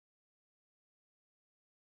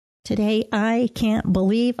Today, I can't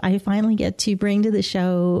believe I finally get to bring to the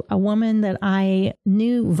show a woman that I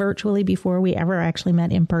knew virtually before we ever actually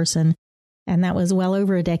met in person, and that was well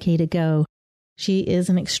over a decade ago. She is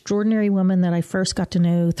an extraordinary woman that I first got to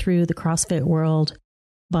know through the CrossFit world,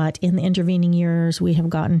 but in the intervening years, we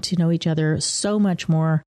have gotten to know each other so much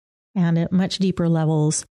more and at much deeper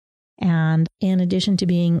levels. And in addition to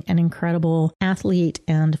being an incredible athlete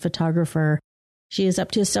and photographer, she is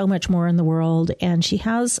up to so much more in the world, and she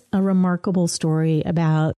has a remarkable story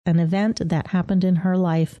about an event that happened in her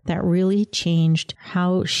life that really changed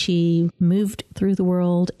how she moved through the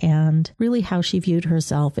world and really how she viewed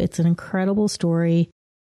herself. It's an incredible story.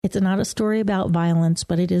 It's not a story about violence,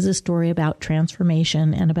 but it is a story about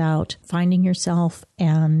transformation and about finding yourself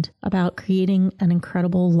and about creating an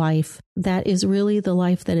incredible life that is really the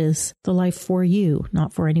life that is the life for you,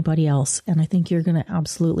 not for anybody else. And I think you're going to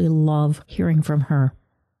absolutely love hearing from her.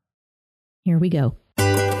 Here we go.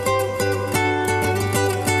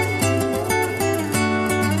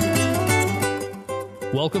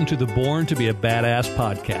 Welcome to the Born to be a Badass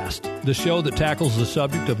podcast, the show that tackles the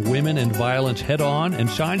subject of women and violence head on and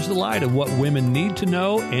shines the light of what women need to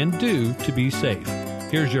know and do to be safe.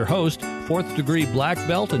 Here's your host, 4th degree black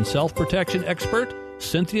belt and self-protection expert,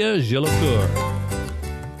 Cynthia Gillicoeur.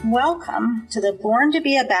 Welcome to the Born to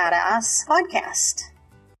be a Badass podcast.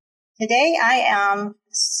 Today I am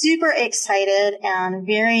super excited and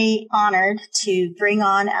very honored to bring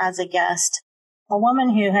on as a guest a woman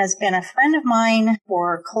who has been a friend of mine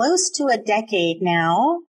for close to a decade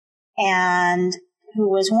now, and who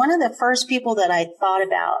was one of the first people that I thought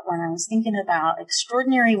about when I was thinking about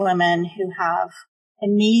extraordinary women who have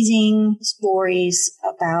amazing stories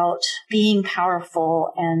about being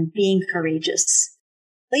powerful and being courageous.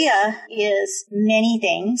 Leah is many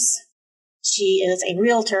things. She is a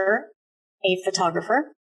realtor, a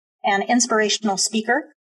photographer, an inspirational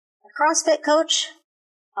speaker, a CrossFit coach,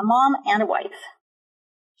 a mom, and a wife.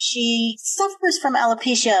 She suffers from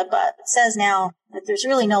alopecia, but says now that there's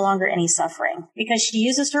really no longer any suffering because she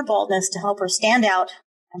uses her boldness to help her stand out,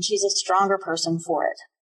 and she's a stronger person for it.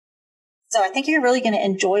 So I think you're really going to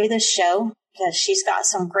enjoy this show because she's got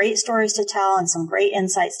some great stories to tell and some great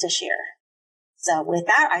insights to share. So with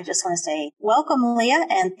that, I just want to say welcome, Leah,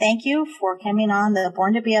 and thank you for coming on the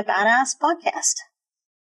Born to be a Badass podcast.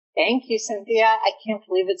 Thank you, Cynthia. I can't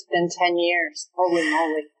believe it's been 10 years. Holy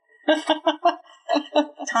moly.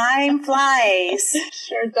 Time flies.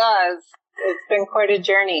 Sure does. It's been quite a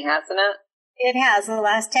journey, hasn't it? It has. The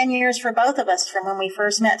last 10 years for both of us from when we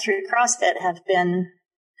first met through CrossFit have been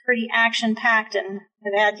pretty action-packed, and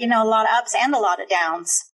we've had, a lot of ups and a lot of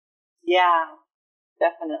downs. Yeah,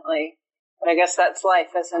 definitely. But I guess that's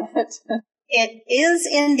life, isn't it? It is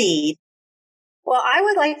indeed. Well, I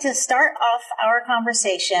would like to start off our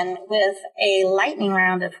conversation with a lightning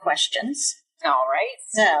round of questions. All right.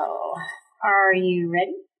 So, are you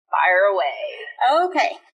ready? Fire away.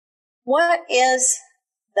 Okay. What is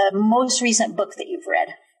the most recent book that you've read?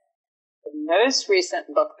 The most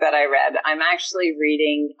recent book that I read, I'm actually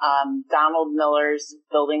reading Donald Miller's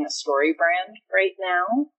Building a Story Brand right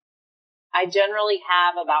now. I generally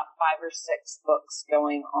have about 5 or 6 books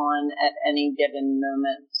going on at any given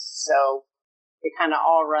moment, so they kind of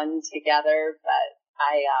all run together, but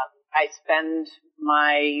I spend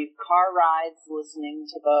my car rides listening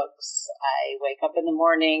to books. I wake up in the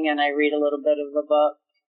morning and I read a little bit of a book.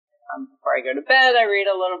 Before I go to bed, I read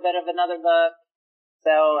a little bit of another book.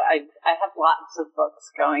 So I have lots of books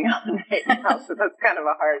going on right now, so that's kind of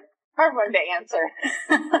a hard one to answer.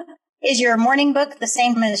 Is your morning book the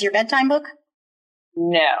same as your bedtime book?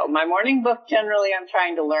 No, my morning book, generally I'm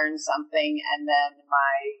trying to learn something, and then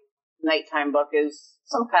my nighttime book is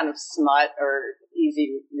some kind of smut or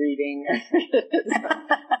easy reading or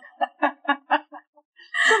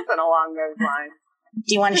something along those lines.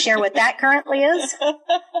 Do you want to share what that currently is?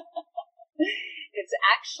 It's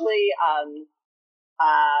actually,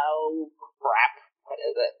 what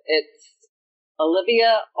is it? It's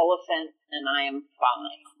Olivia Oliphant and I Am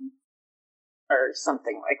Fine, or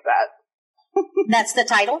something like that. That's the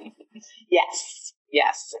title? Yes.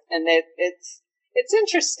 And it's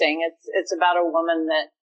interesting. It's about a woman that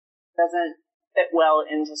doesn't fit well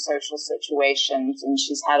into social situations, and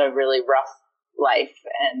she's had a really rough life,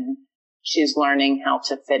 and she's learning how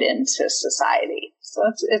to fit into society. So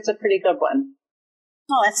it's a pretty good one.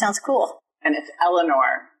 Oh, that sounds cool. And it's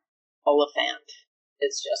Eleanor Oliphant.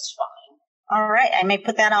 It's just fine. All right. I may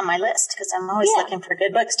put that on my list because I'm always looking for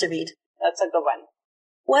good books to read. That's a good one.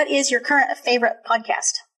 What is your current favorite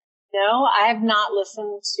podcast? No, I have not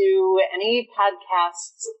listened to any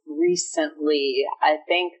podcasts recently. I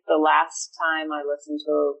think the last time I listened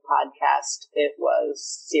to a podcast, it was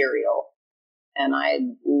Serial, and I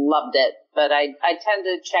loved it. But I tend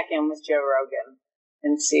to check in with Joe Rogan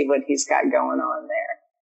and see what he's got going on there.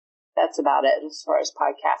 That's about it as far as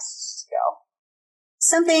podcasts go.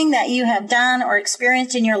 Something that you have done or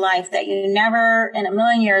experienced in your life that you never in a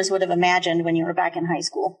million years would have imagined when you were back in high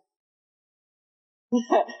school.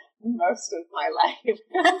 Most of my life.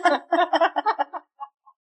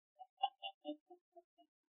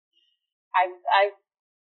 I've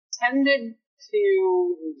tended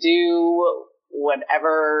to do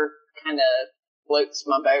whatever kind of floats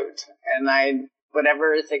my boat, and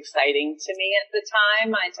whatever is exciting to me at the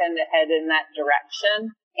time, I tend to head in that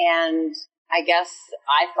direction. And I guess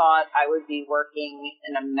I thought I would be working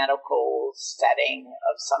in a medical setting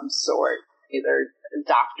of some sort, either a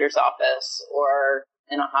doctor's office or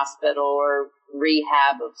in a hospital or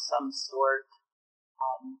rehab of some sort,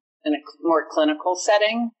 in a more clinical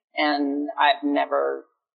setting. And I've never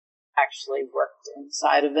actually worked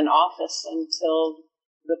inside of an office until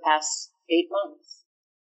the past 8 months.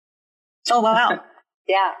 Oh, wow.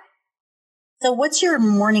 Yeah. So what's your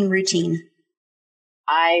morning routine?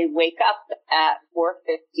 I wake up at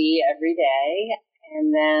 4:50 every day,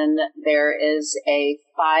 and then there is a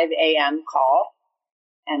 5 a.m. call.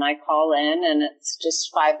 And I call in, and it's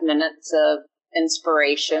just 5 minutes of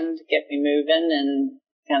inspiration to get me moving and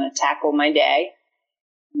kind of tackle my day.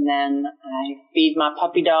 And then I feed my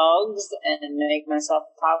puppy dogs and make myself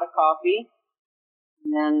a pot of coffee.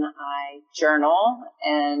 And then I journal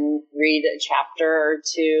and read a chapter or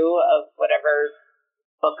two of whatever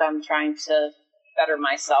book I'm trying to better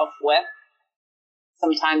myself with.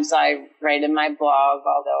 Sometimes I write in my blog,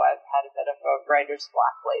 although I've had a bit of a writer's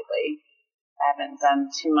block lately. I haven't done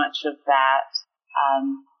too much of that.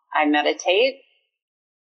 I meditate.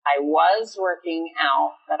 I was working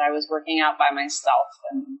out, but I was working out by myself,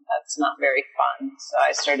 and that's not very fun. So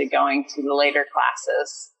I started going to the later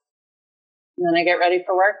classes. And then I get ready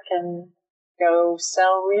for work and go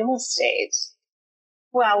sell real estate.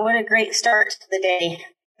 Wow, what a great start to the day.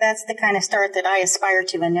 That's the kind of start that I aspire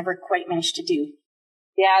to and never quite managed to do.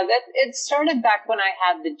 Yeah, it started back when I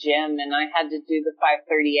had the gym and I had to do the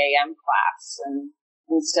 5:30 a.m. class. And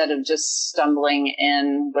instead of just stumbling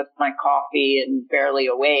in with my coffee and barely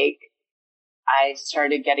awake, I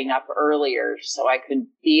started getting up earlier so I could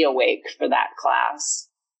be awake for that class.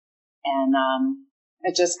 And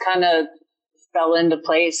it just kind of fell into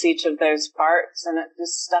place, each of those parts, and it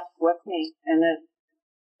just stuck with me. And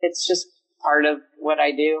it's just part of what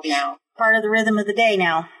I do now. Part of the rhythm of the day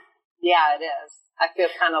now. Yeah, it is. I feel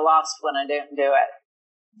kind of lost when I don't do it.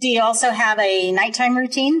 Do you also have a nighttime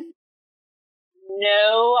routine?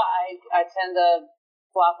 No, I tend to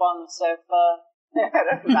flop on the sofa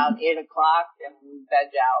at about 8 o'clock and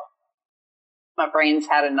veg out. My brain's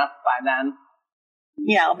had enough by then.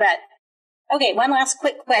 Yeah, I'll bet. Okay, one last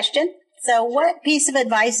quick question. So what piece of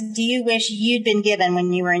advice do you wish you'd been given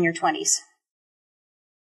when you were in your 20s?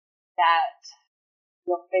 That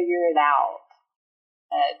you'll figure it out.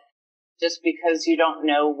 That just because you don't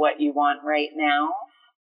know what you want right now,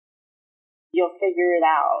 you'll figure it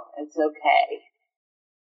out. It's okay.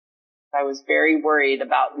 I was very worried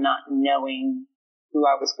about not knowing who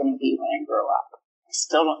I was going to be when I grow up. I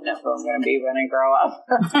still don't know who I'm going to be when I grow up.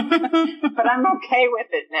 But I'm okay with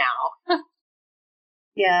it now.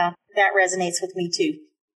 Yeah, that resonates with me too.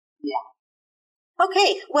 Yeah.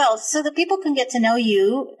 Okay, well, so that people can get to know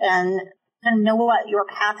you and kind of know what your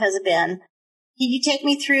path has been, can you take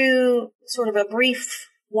me through sort of a brief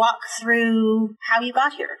walk through how you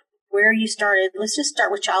got here, where you started? Let's just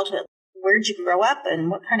start with childhood. Where did you grow up and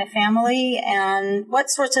what kind of family, and what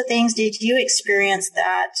sorts of things did you experience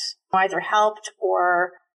that either helped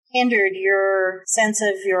or hindered your sense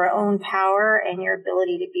of your own power and your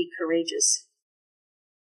ability to be courageous?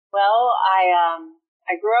 Well,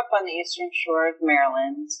 I grew up on the eastern shore of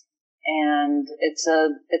Maryland, and it's a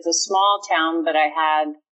small town, but I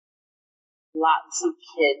had lots of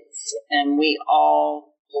kids, and we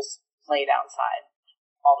all just played outside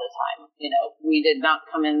all the time. You know, we did not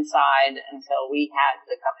come inside until we had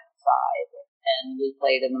to come inside, and we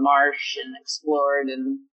played in the marsh and explored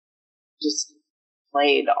and just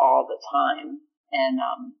played all the time. And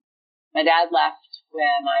my dad left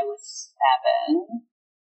when I was 7,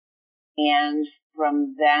 and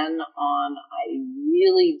from then on, I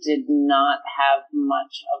really did not have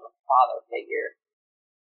much of a father figure.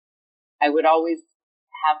 I would always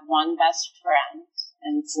have one best friend,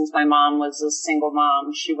 and since my mom was a single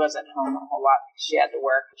mom, she wasn't home a whole lot because she had to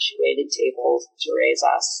work and she waited tables to raise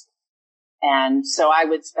us. And so I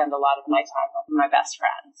would spend a lot of my time with my best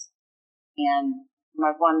friends. And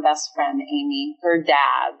my one best friend, Amy, her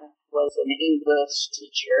dad was an English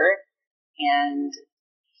teacher, and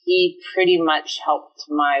he pretty much helped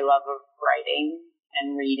my love of writing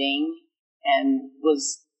and reading, and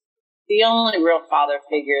was the only real father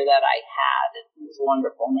figure that I had. He was a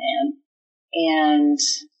wonderful man. And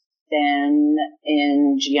then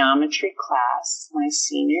in geometry class, my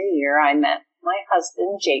senior year, I met my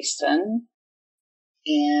husband, Jason,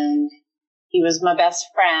 and he was my best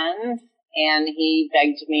friend, and he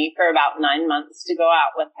begged me for about 9 months to go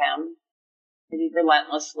out with him pretty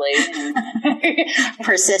relentlessly.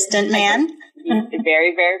 Persistent man.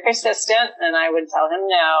 Very, very persistent, and I would tell him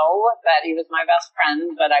no, that he was my best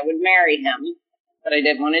friend, but I would marry him. But I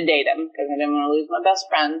didn't want to date him because I didn't want to lose my best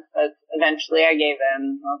friend. But eventually I gave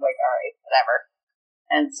in. I was like, all right, whatever.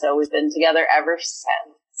 And so we've been together ever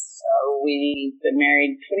since. So we've been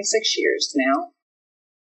married 26 years now.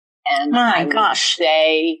 And my I would gosh,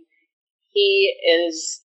 say he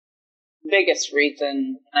is the biggest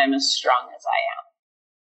reason I'm as strong as I am.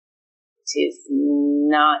 He's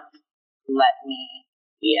not let me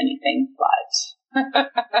be anything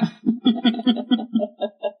but.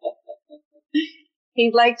 He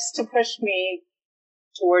likes to push me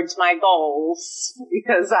towards my goals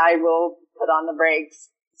because I will put on the brakes.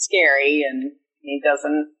 It's scary, and he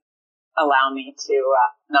doesn't allow me to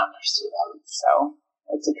not pursue them. So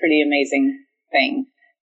it's a pretty amazing thing.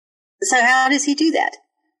 So how does he do that?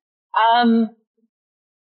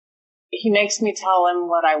 He makes me tell him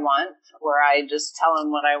what I want, or I just tell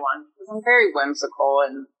him what I want. Because I'm very whimsical,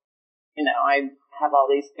 and, you know, I have all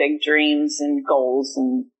these big dreams and goals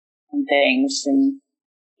and things, and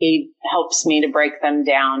he helps me to break them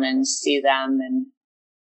down and see them. And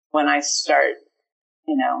when I start,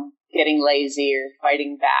 you know, getting lazy or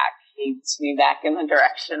fighting back, he leads me back in the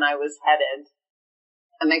direction I was headed.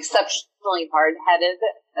 I'm exceptionally hard-headed,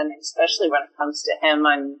 and especially when it comes to him,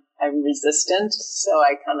 I'm resistant, so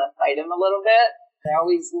I kind of fight him a little bit. I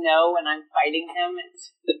always know when I'm fighting him,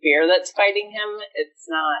 it's the fear that's fighting him. It's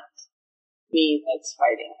not me that's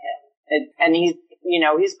fighting him. And he's, you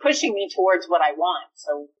know, he's pushing me towards what I want,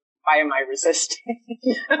 so why am I resisting?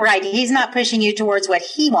 Right, he's not pushing you towards what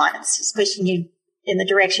he wants. He's pushing you in the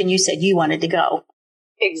direction you said you wanted to go.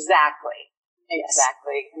 Exactly.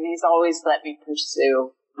 Exactly. And he's always let me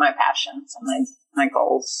pursue my passions and my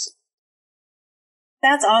goals.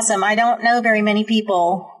 That's awesome. I don't know very many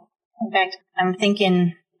people. In fact, I'm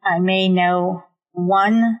thinking I may know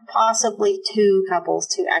one, possibly two couples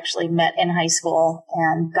who actually met in high school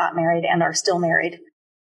and got married and are still married.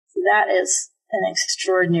 So that is an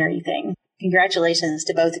extraordinary thing. Congratulations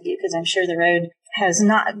to both of you, because I'm sure the road has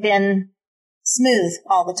not been smooth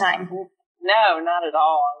all the time. No, not at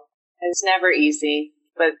all. It's never easy,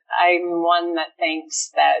 but I'm one that thinks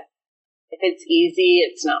that if it's easy,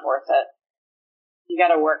 it's not worth it. You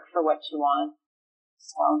got to work for what you want.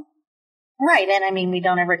 So. Right, and I mean, we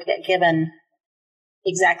don't ever get given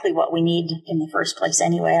exactly what we need in the first place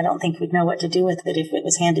anyway. I don't think we'd know what to do with it if it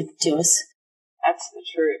was handed to us. That's the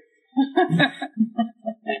truth.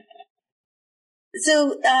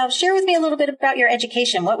 So, share with me a little bit about your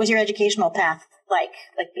education. What was your educational path like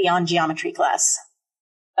beyond geometry class?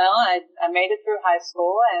 Well, I made it through high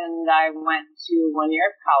school, and I went to 1 year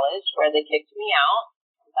of college where they kicked me out.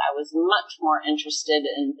 I was much more interested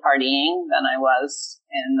in partying than I was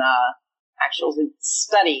in actually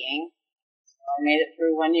studying. So I made it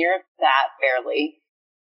through 1 year of that, barely.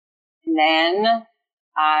 And then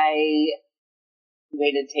I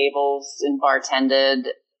waited tables and bartended,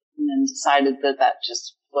 and then decided that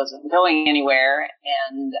just wasn't going anywhere,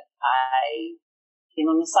 and I became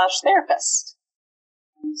a massage therapist.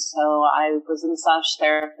 And so I was a massage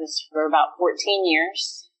therapist for about 14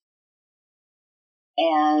 years.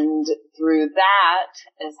 And through that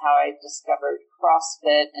is how I discovered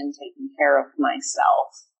CrossFit and taking care of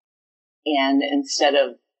myself. And instead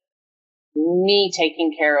of me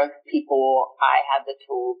taking care of people, I had the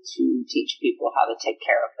tool to teach people how to take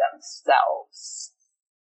care of themselves.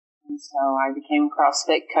 And so I became a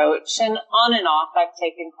CrossFit coach, and on and off I've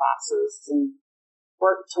taken classes and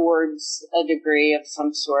worked towards a degree of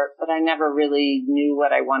some sort, but I never really knew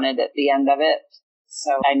what I wanted at the end of it.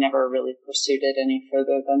 So I never really pursued it any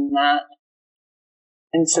further than that.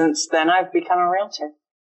 And since then, I've become a realtor.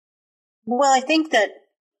 Well, I think that,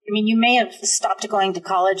 you may have stopped going to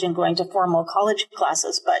college and going to formal college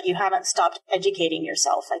classes, but you haven't stopped educating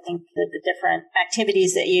yourself. I think that the different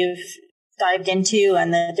activities that you've dived into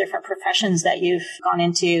and the different professions that you've gone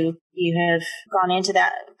into, you have gone into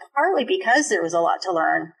that partly because there was a lot to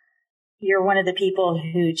learn. You're one of the people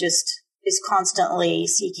who just is constantly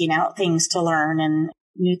seeking out things to learn and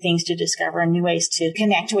new things to discover and new ways to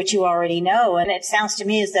connect to what you already know. And it sounds to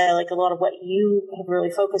me as though like a lot of what you have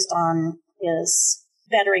really focused on is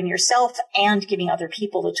bettering yourself and giving other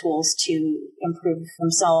people the tools to improve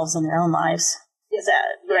themselves and their own lives. Is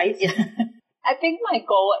that right? I think my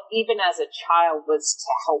goal, even as a child, was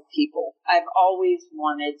to help people. I've always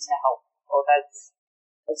wanted to help people.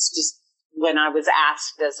 That's just when I was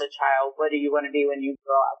asked as a child, what do you want to be when you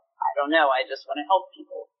grow up? I don't know. I just want to help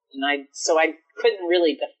people. And so I couldn't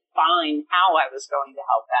really define how I was going to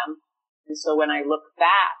help them. And so when I look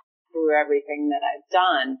back through everything that I've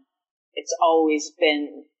done, it's always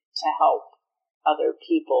been to help other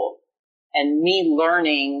people. And me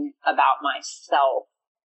learning about myself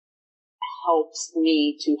helps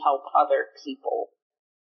me to help other people.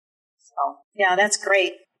 So yeah, that's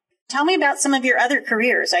great. Tell me about some of your other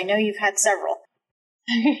careers. I know you've had several.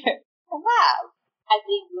 I have. I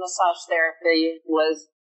think massage therapy was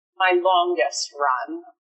my longest run.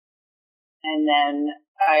 And then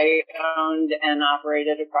I owned and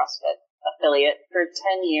operated a CrossFit affiliate for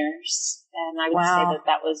 10 years. And I would say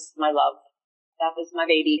that was my love. That was my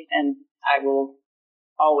baby. And I will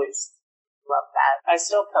always love that. I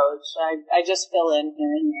still coach. I just fill in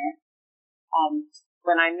here and there.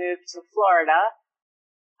 When I moved to Florida,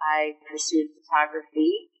 I pursued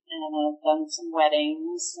photography, and I've done some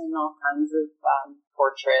weddings and all kinds of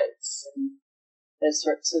portraits and those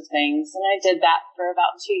sorts of things. And I did that for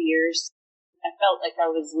about 2 years. I felt like I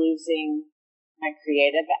was losing my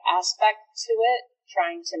creative aspect to it,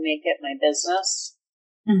 trying to make it my business.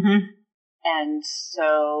 Mm-hmm. And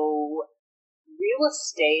so real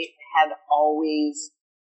estate had always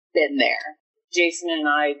been there. Jason and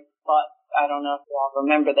I bought, I don't know if you all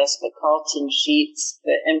remember this, but Carlton Sheets,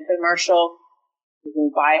 the infomercial, you can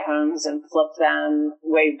buy homes and flip them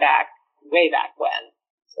way back when.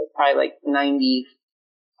 So probably like 95,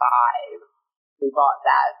 we bought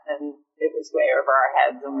that, and it was way over our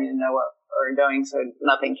heads and we didn't know what we were doing, so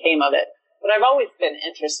nothing came of it. But I've always been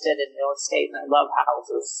interested in real estate, and I love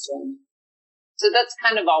houses. And so that's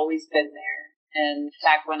kind of always been there. And in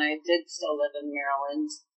fact, when I did still live in Maryland,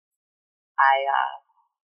 I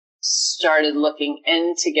started looking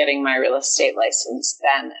into getting my real estate license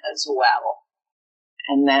then as well.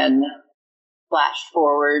 And then flash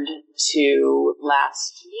forward to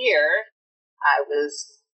last year, I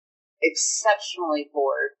was exceptionally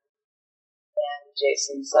bored. And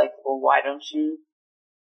Jason's like, well, why don't you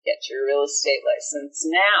get your real estate license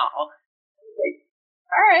now? I was like,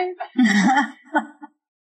 all right.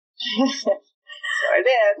 So I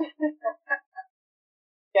did.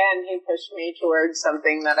 Again, he pushed me towards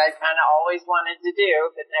something that I kind of always wanted to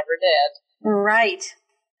do, but never did. Right.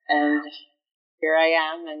 And here I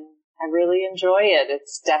am, and I really enjoy it.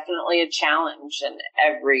 It's definitely a challenge, and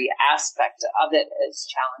every aspect of it is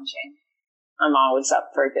challenging. I'm always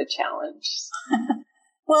up for a good challenge.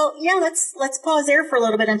 Well, yeah, let's pause there for a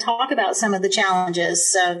little bit and talk about some of the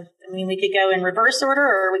challenges. I mean, we could go in reverse order,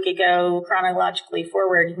 or we could go chronologically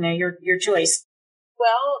forward. You know, your choice.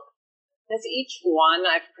 Well, with each one,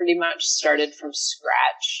 I've pretty much started from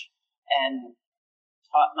scratch and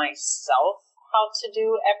taught myself how to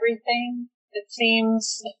do everything, it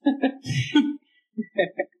seems.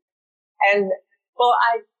 And, well,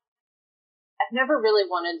 I've never really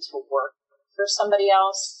wanted to work for somebody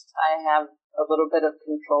else. I have a little bit of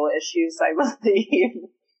control issues, I believe.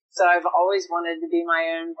 So I've always wanted to be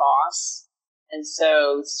my own boss. And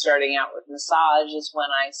so starting out with massage is when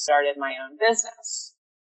I started my own business.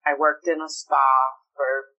 I worked in a spa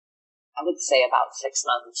for, I would say, about 6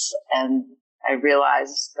 months. And I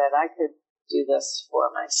realized that I could do this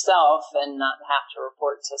for myself and not have to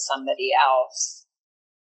report to somebody else.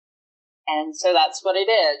 And so that's what I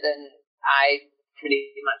did. And I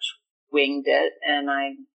pretty much winged it. And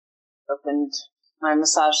I opened my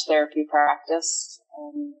massage therapy practice.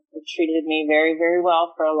 And it treated me very, very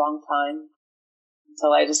well for a long time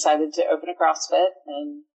until I decided to open a CrossFit.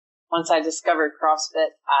 And once I discovered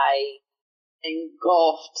CrossFit, I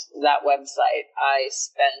engulfed that website. I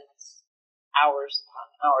spent hours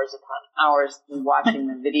upon hours watching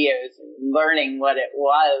the videos and learning what it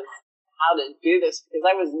was, how to do this, because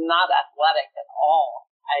I was not athletic at all.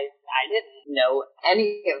 I didn't know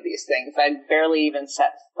any of these things. I'd barely even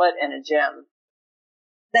set foot in a gym.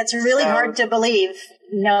 That's really hard to believe,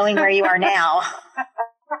 knowing where you are now.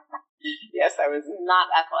 Yes, I was not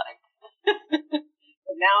athletic.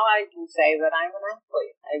 But now I can say that I'm an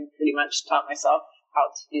athlete. I pretty much taught myself how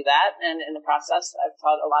to do that, and in the process, I've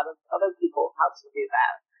taught a lot of other people how to do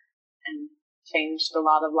that, and changed a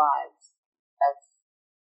lot of lives.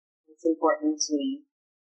 That's important to me.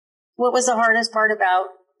 What was the hardest part about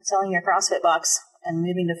selling your CrossFit box and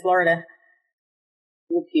moving to Florida?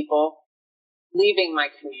 The people leaving my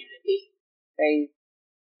community, they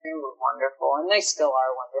were wonderful, and they still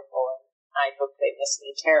are wonderful, and I hope they miss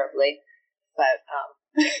me terribly. But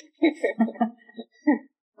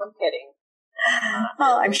I'm kidding.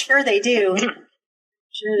 Oh, I'm sure they do.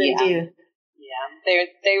 Sure they do. Yeah,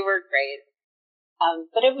 they were great.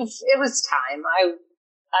 But it was time.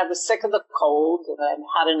 I was sick of the cold, and I'd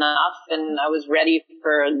had enough, and I was ready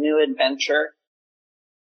for a new adventure.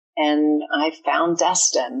 And I found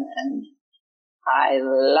Destin, and I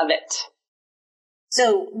love it.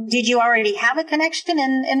 So did you already have a connection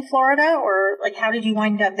in Florida, or like how did you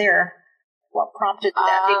wind up there? What prompted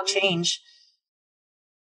that big change?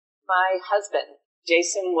 My husband,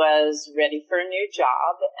 Jason, was ready for a new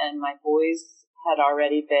job, and my boys had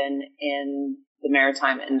already been in the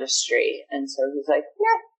maritime industry. And so he's like,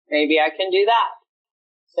 yeah, maybe I can do that.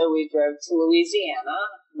 So we drove to Louisiana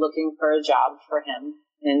looking for a job for him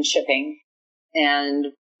in shipping. And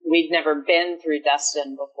we'd never been through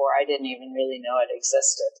Destin before. I didn't even really know it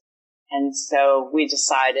existed. And so we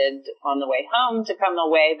decided on the way home to come a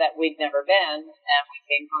way that we'd never been. And we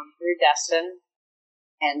came home through Destin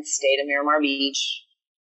and stayed at Miramar Beach,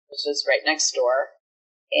 which is right next door.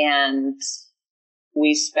 And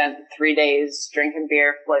we spent 3 days drinking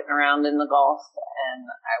beer, floating around in the Gulf. And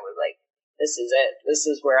I was like, this is it. This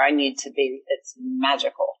is where I need to be. It's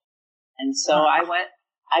magical. And so I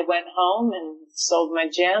went home and sold my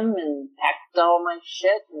gym and packed all my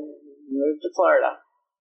shit and moved to Florida.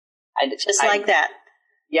 Like that.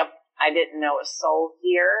 Yep. I didn't know a soul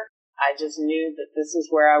here. I just knew that this is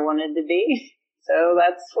where I wanted to be. So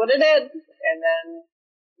that's what it did. And then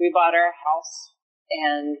we bought our house,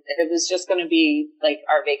 and it was just going to be like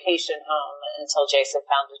our vacation home until Jason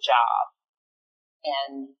found a job.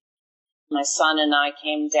 And my son and I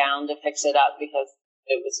came down to fix it up because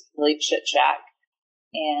it was a complete shit shack.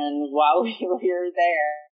 And while we were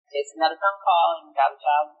there, Jason got a phone call and got a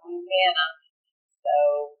job in Louisiana. So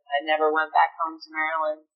I never went back home to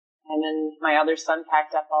Maryland. And then my other son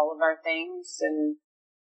packed up all of our things and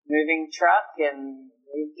moving truck and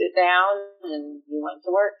moved it down, and he went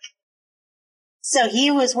to work. So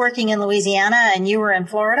he was working in Louisiana and you were in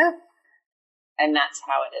Florida? And that's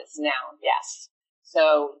how it is now, yes.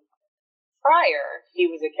 So prior, he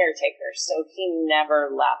was a caretaker, so he never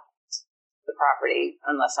left the property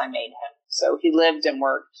unless I made him. So he lived and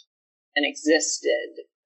worked and existed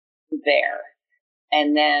there.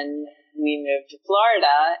 And then we moved to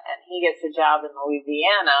Florida, and he gets a job in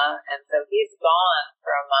Louisiana, and so he's gone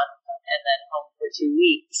for a month and then home for 2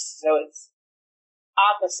 weeks. So it's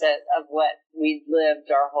opposite of what we'd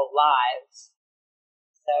lived our whole lives.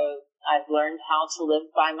 So I've learned how to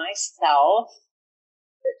live by myself,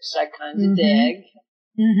 which I kind of dig.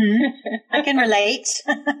 Mm-hmm. I can relate.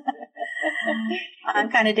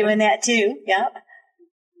 I'm kind of doing that too. Yeah.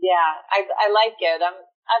 Yeah, I like it.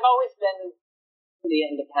 I've always been pretty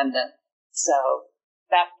independent, so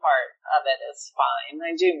that part of it is fine.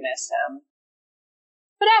 I do miss him.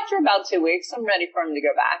 But after about 2 weeks, I'm ready for him to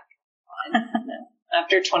go back.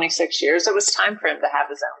 After 26 years, it was time for him to have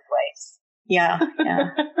his own place. Yeah.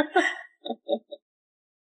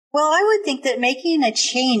 Well, I would think that making a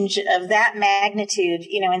change of that magnitude,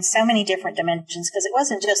 in so many different dimensions, because it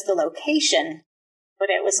wasn't just the location, but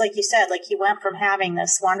it was like you said, like you went from having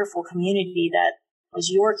this wonderful community that was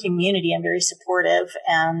your community and very supportive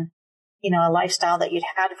and, a lifestyle that you'd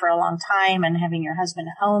had for a long time and having your husband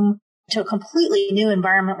home to a completely new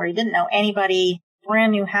environment where you didn't know anybody,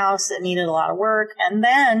 brand new house that needed a lot of work. And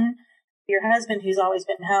then your husband, who's always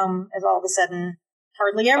been home, is all of a sudden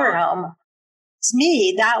hardly ever home. To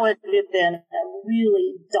me, that would have been a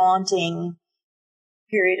really daunting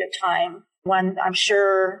period of time. One, I'm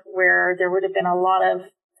sure, where there would have been a lot of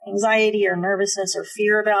anxiety or nervousness or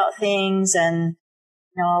fear about things and,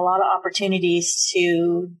 a lot of opportunities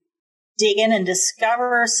to dig in and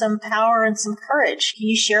discover some power and some courage. Can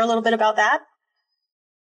you share a little bit about that?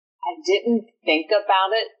 I didn't think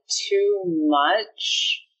about it too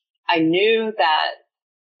much. I knew that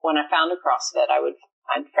when I found a CrossFit, I would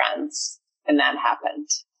find friends, and that happened.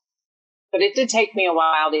 But it did take me a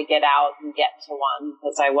while to get out and get to one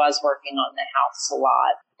because I was working on the house a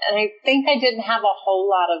lot. And I think I didn't have a whole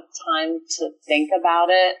lot of time to think about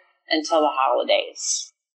it until the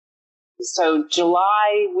holidays. So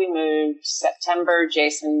July, we moved. September,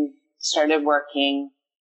 Jason started working.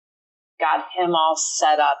 Got him all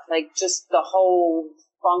set up. Like just the whole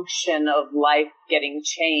function of life getting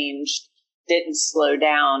changed didn't slow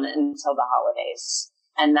down until the holidays.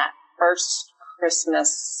 And that first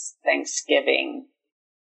Christmas, Thanksgiving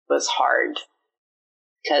was hard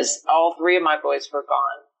because all three of my boys were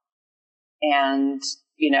gone And,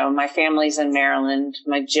 my family's in Maryland,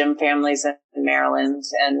 my gym family's in Maryland,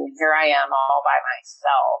 and here I am all by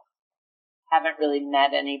myself. Haven't really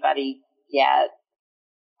met anybody yet.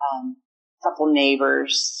 Couple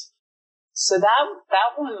neighbors. So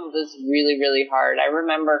that one was really, really hard. I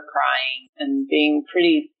remember crying and being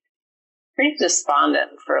pretty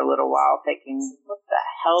despondent for a little while, thinking, what the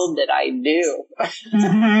hell did I do?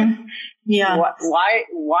 Mm-hmm. Yeah.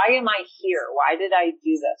 Why am I here? Why did I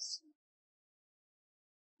do this?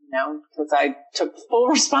 Because I took full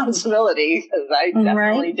responsibility, because I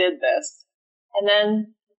definitely did this. And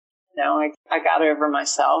then, I got over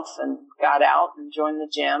myself and got out and joined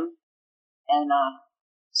the gym and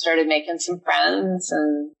started making some friends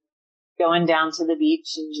and going down to the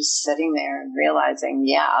beach and just sitting there and realizing,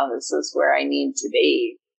 yeah, this is where I need to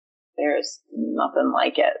be. There's nothing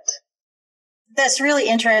like it. That's really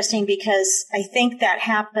interesting, because I think that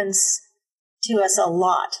happens to us a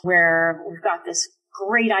lot, where we've got this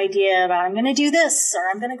great idea about, I'm going to do this, or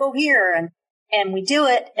I'm going to go here, and we do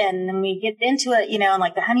it, and then we get into it, and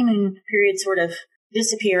like the honeymoon period sort of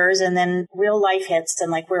disappears, and then real life hits, and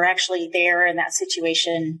like we're actually there in that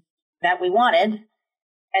situation that we wanted,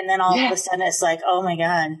 and then all of a sudden it's like, oh my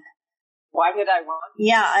God, why did I want this?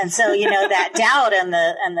 Yeah, and so that doubt and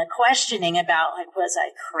the questioning about, like, was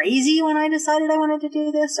I crazy when I decided I wanted to do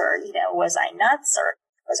this, or was I nuts, or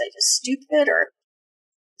was I just stupid, or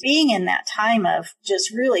being in that time of just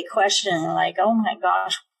really questioning, like, oh my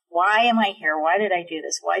gosh, why am I here? Why did I do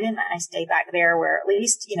this? Why didn't I stay back there where at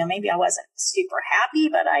least, maybe I wasn't super happy,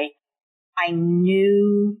 but I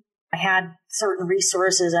knew I had certain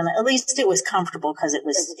resources, and at least it was comfortable, because it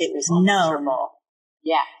was known.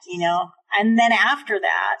 Yeah. And then after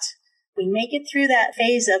that, we make it through that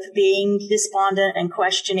phase of being despondent and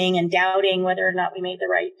questioning and doubting whether or not we made the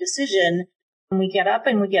right decision. And we get up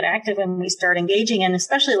and we get active and we start engaging. And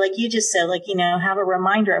especially like you just said, like, have a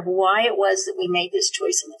reminder of why it was that we made this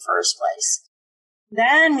choice in the first place.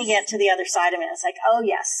 Then we get to the other side of it. It's like, oh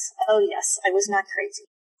yes, I was not crazy.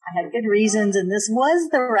 I had good reasons, and this was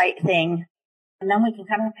the right thing. And then we can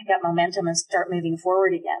kind of pick up momentum and start moving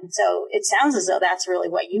forward again. So it sounds as though that's really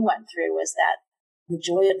what you went through, was that the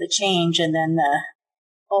joy of the change, and then the,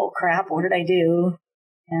 oh crap, what did I do?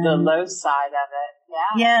 And the low side of it.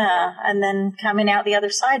 Yeah. And then coming out the other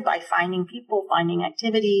side by finding people, finding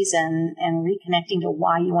activities, and reconnecting to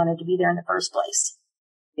why you wanted to be there in the first place.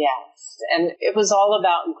 Yes. And it was all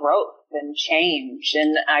about growth and change.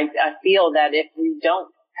 And I feel that if you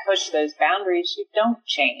don't push those boundaries, you don't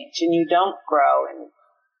change and you don't grow.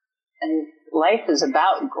 And life is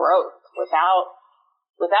about growth. Without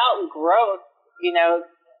growth,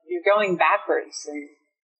 you're going backwards, and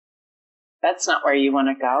that's not where you want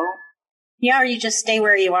to go. Yeah, or you just stay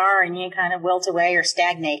where you are and you kind of wilt away or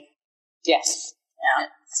stagnate. Yes. Yeah.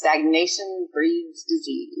 Stagnation breeds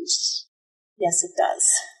disease. Yes, it does.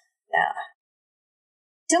 Yeah.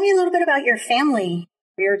 Tell me a little bit about your family,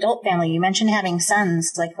 your adult family. You mentioned having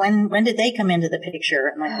sons. Like, when did they come into the picture?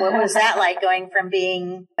 And like, what was that like, going from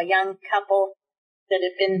being a young couple that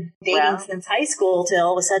had been dating since high school to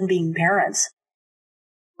all of a sudden being parents?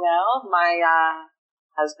 Well, my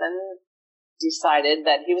husband decided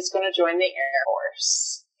that he was going to join the Air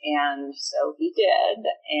Force, and so he did.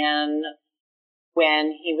 And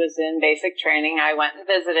when he was in basic training, I went and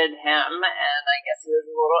visited him, and I guess he was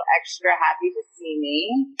a little extra happy to see me.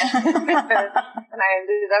 And I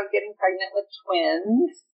ended up getting pregnant with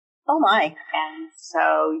twins. Oh my. And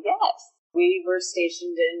so, yes, we were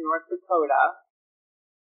stationed in North Dakota.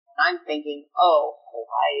 And I'm thinking, oh,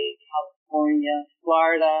 Hawaii, California,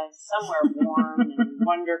 Florida, somewhere warm and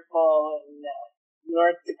wonderful. And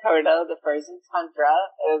North Dakota, the frozen tundra,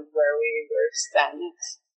 is where we were spent.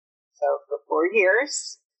 So for 4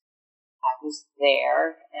 years, I was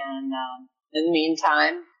there. And in the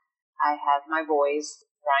meantime, I had my boys,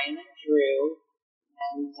 Ryan and Drew,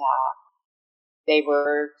 and they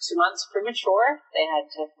were 2 months premature. They had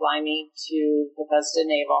to fly me to Bethesda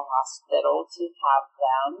Naval Hospital to have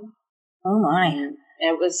them. Oh my. And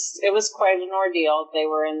it was quite an ordeal. They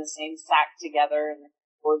were in the same sack together, and the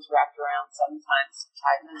cords wrapped around sometimes to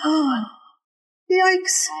tie them on.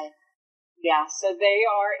 Yikes. Yeah, so they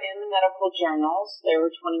are in the medical journals. There were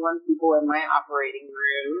 21 people in my operating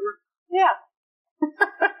room. Yeah.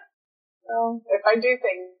 So if I do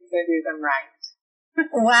things, I do them right.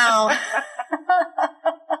 Wow.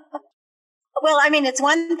 Well, I mean, it's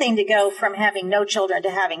one thing to go from having no children to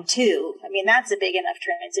having two. I mean, that's a big enough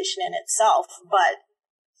transition in itself. But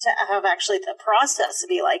to have actually the process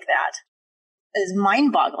be like that is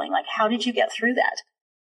mind-boggling. Like, how did you get through that?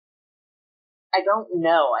 I don't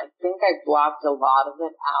know. I think I blocked a lot of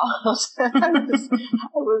it out. I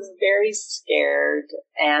was very scared.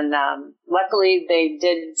 And luckily, they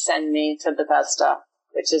did send me to Bethesda,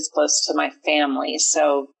 which is close to my family.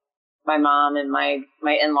 So my mom and my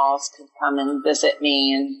in-laws could come and visit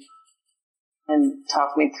me and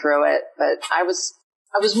talk me through it. But I was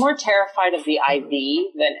more terrified of the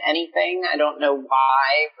IV than anything. I don't know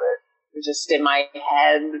why, but just in my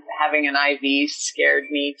head, having an IV scared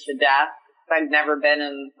me to death. I'd never been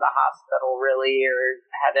in the hospital really or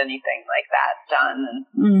had anything like that done.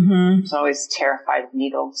 And I was always terrified of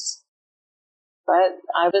needles. But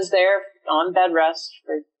I was there on bed rest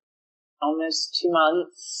for almost 2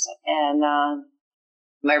 months. And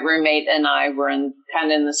my roommate and I were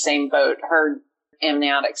kind of in the same boat. Her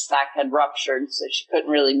amniotic sac had ruptured, so she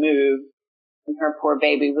couldn't really move. And her poor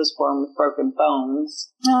baby was born with broken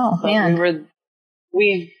bones. Oh, but man.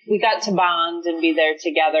 We got to bond and be there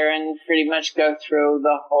together and pretty much go through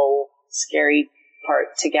the whole scary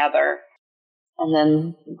part together. And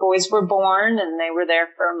then the boys were born and they were there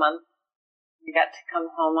for a month. We got to come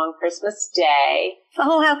home on Christmas Day.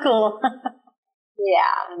 Oh, how cool.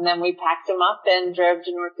 Yeah. And then we packed them up and drove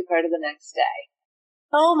to North Dakota the next day.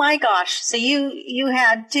 Oh my gosh. So you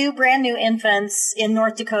had 2 brand new infants in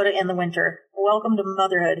North Dakota in the winter. Welcome to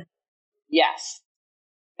motherhood. Yes.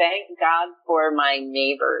 Thank God for my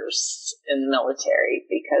neighbors in the military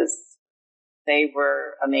because they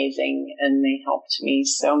were amazing and they helped me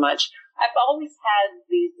so much. I've always had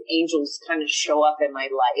these angels kind of show up in my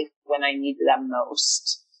life when I needed them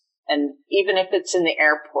most. And even if it's in the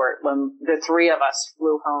airport, when the 3 of us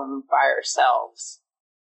flew home by ourselves,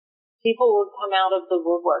 people would come out of the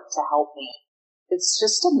woodwork to help me. It's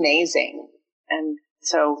just amazing. And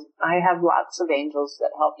so I have lots of angels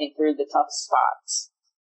that help me through the tough spots.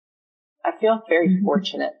 I feel very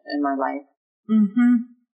fortunate in my life.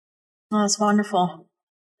 Oh, that's wonderful.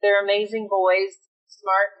 They're amazing boys,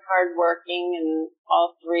 smart and hardworking, and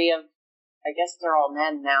all 3 of, I guess they're all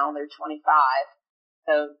men now, they're 25.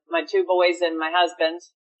 So my 2 boys and my husband,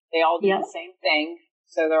 they all do the same thing.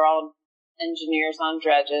 So they're all engineers on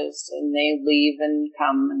dredges, and they leave and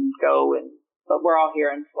come and go, but we're all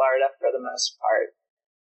here in Florida for the most part.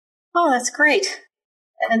 Oh, that's great.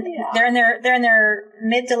 And they're in their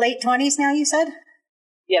mid to late 20s now, you said?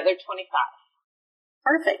 Yeah, they're 25.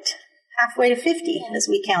 Perfect. Halfway to 50 as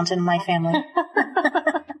we count in my family.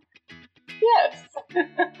 Yes.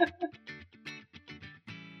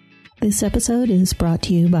 This episode is brought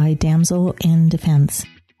to you by Damsel in Defense.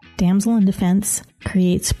 Damsel in Defense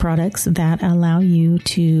creates products that allow you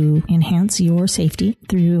to enhance your safety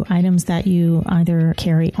through items that you either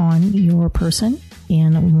carry on your person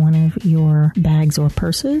in one of your bags or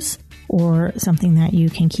purses, or something that you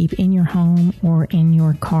can keep in your home or in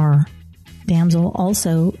your car. Damsel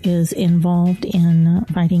also is involved in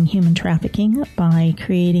fighting human trafficking by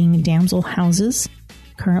creating damsel houses.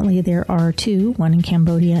 Currently there are 2, one in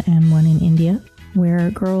Cambodia and one in India,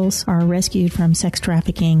 where girls are rescued from sex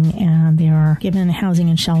trafficking and they are given housing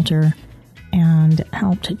and shelter and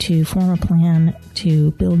helped to form a plan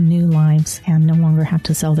to build new lives and no longer have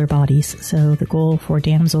to sell their bodies. So the goal for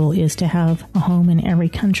Damsel is to have a home in every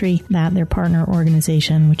country that their partner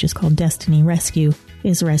organization, which is called Destiny Rescue,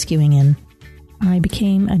 is rescuing in. I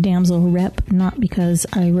became a Damsel rep not because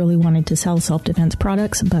I really wanted to sell self-defense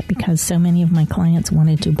products, but because so many of my clients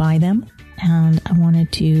wanted to buy them, and I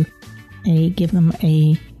wanted to give them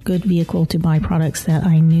a good vehicle to buy products that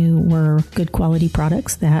I knew were good quality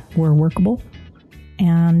products that were workable,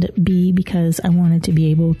 and B, because I wanted to be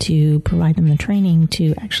able to provide them the training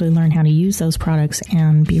to actually learn how to use those products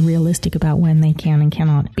and be realistic about when they can and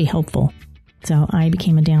cannot be helpful. So I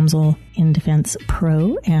became a Damsel in Defense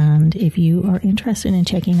Pro, and if you are interested in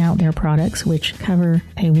checking out their products, which cover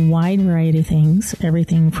a wide variety of things,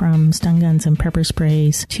 everything from stun guns and pepper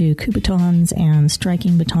sprays to Kubotans and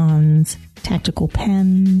striking batons, tactical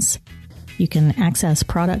pens, you can access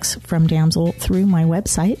products from Damsel through my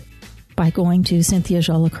website by going to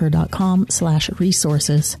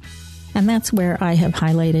cynthiajolicoeur.com/resources. And that's where I have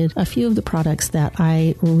highlighted a few of the products that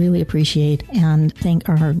I really appreciate and think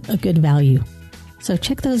are a good value. So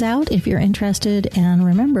check those out if you're interested. And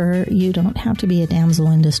remember, you don't have to be a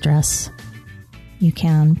damsel in distress. You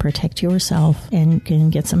can protect yourself and can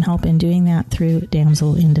get some help in doing that through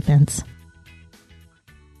Damsel in Defense.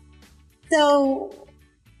 So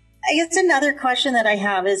I guess another question that I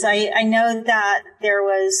have is I know that there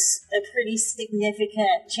was a pretty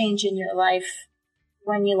significant change in your life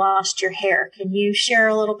when you lost your hair. Can you share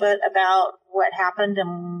a little bit about what happened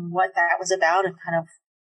and what that was about and kind of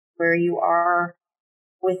where you are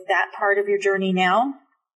with that part of your journey now?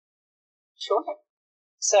 Sure.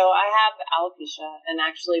 So I have alopecia, and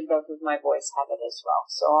actually both of my boys have it as well.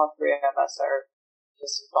 So all three of us are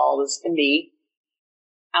just as bald as can be.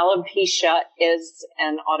 Alopecia is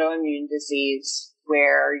an autoimmune disease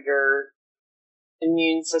where your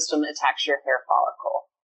immune system attacks your hair follicle.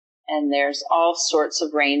 And there's all sorts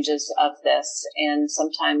of ranges of this. And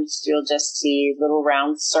sometimes you'll just see little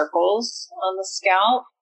round circles on the scalp,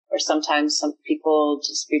 or sometimes some people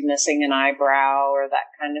just be missing an eyebrow or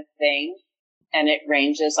that kind of thing. And it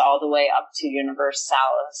ranges all the way up to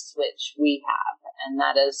universalis, which we have. And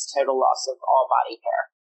that is total loss of all body hair,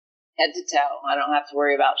 head to toe. I don't have to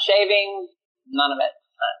worry about shaving, none of it.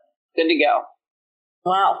 Good to go.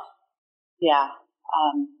 Wow. Yeah.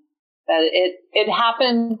 But it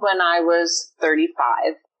happened when I was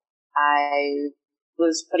 35. I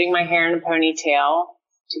was putting my hair in a ponytail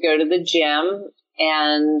to go to the gym,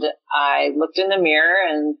 and I looked in the mirror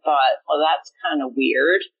and thought, well, that's kind of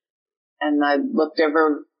weird. And I looked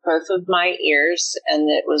over both of my ears, and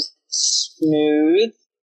it was smooth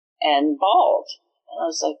and bald. And I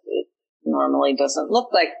was like, it normally doesn't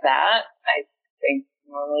look like that. I think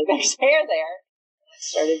normally there's hair there.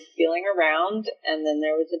 Started feeling around, and then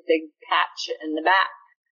there was a big patch in the back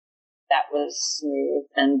that was smooth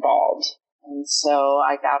and bald. And so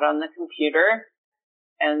I got on the computer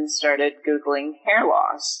and started Googling hair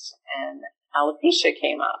loss, and alopecia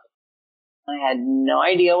came up. I had no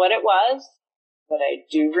idea what it was, but I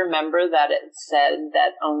do remember that it said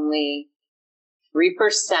that only 3%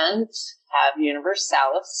 have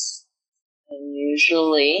universalis, and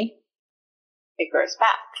usually it grows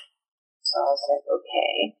back. So I was like,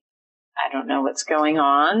 okay, I don't know what's going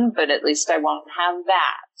on, but at least I won't have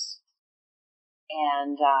that.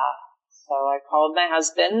 And so I called my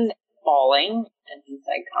husband, bawling, and he's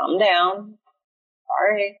like, calm down. All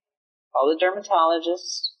right, call the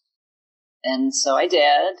dermatologist. And so I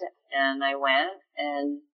did, and I went,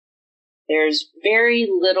 and there's very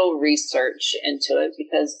little research into it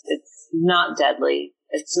because it's not deadly.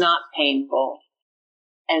 It's not painful.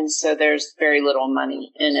 And so there's very little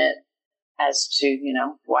money in it as to,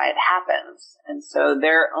 why it happens. And so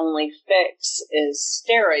their only fix is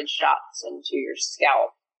steroid shots into your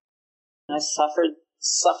scalp. And I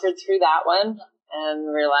suffered through that one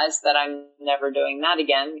and realized that I'm never doing that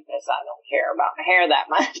again because I don't care about my hair that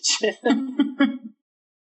much.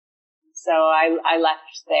 So I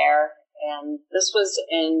left there, and this was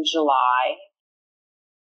in July.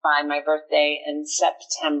 By my birthday in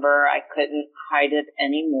September, I couldn't hide it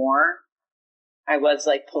anymore. I was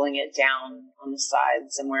like pulling it down on the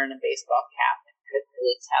sides and wearing a baseball cap and couldn't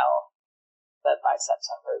really tell. But by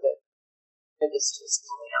September, it was just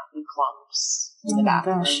coming out in clumps in the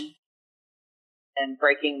bathroom. Gosh. And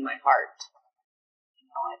breaking my heart.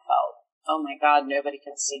 I felt, oh my God, nobody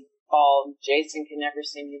can see me bald. Jason can never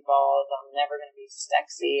see me bald. I'm never going to be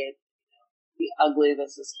sexy. Be ugly.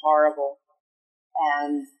 This is horrible.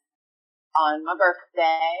 And on my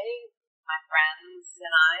birthday, my friends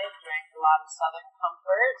and I drank a lot of Southern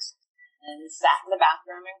Comfort and sat in the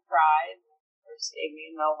bathroom and cried. First gave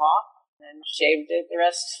me a mohawk and shaved it the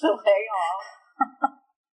rest of the way off.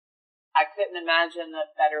 I couldn't imagine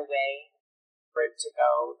a better way for it to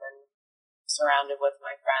go than surrounded with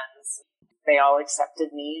my friends. They all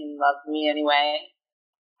accepted me and loved me anyway.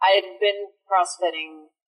 I had been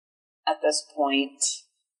CrossFitting at this point,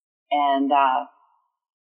 and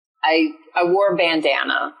I wore a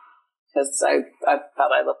bandana because I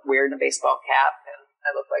thought I looked weird in a baseball cap, and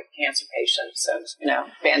I looked like a cancer patient. So,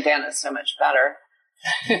 bandana is so much better.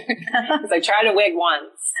 Because I tried a wig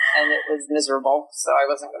once, and it was miserable, so I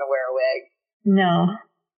wasn't going to wear a wig. No.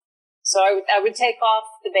 So I would take off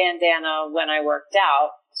the bandana when I worked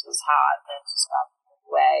out. It was hot, and it just got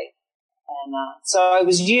away. And so I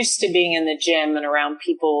was used to being in the gym and around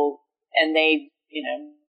people, and they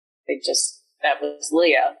that was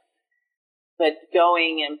Leah. But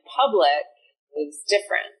going in public is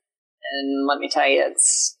different. And let me tell you,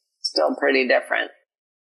 it's still pretty different.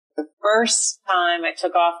 The first time I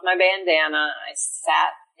took off my bandana, I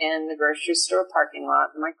sat in the grocery store parking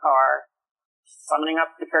lot in my car, summoning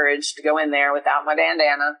up the courage to go in there without my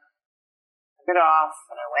bandana. Took it off,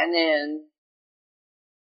 and I went in.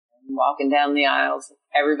 I'm walking down the aisles.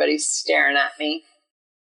 Everybody's staring at me.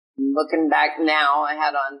 Looking back now, I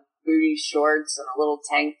had on booty shorts and a little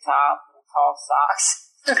tank top and tall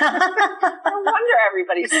socks. No wonder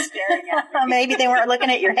everybody's staring at me. Maybe they weren't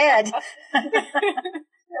looking at your head.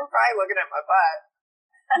 They were probably looking at my butt.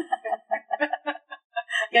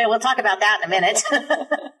 Yeah, we'll talk about that in a minute.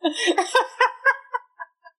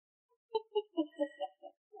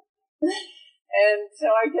 And so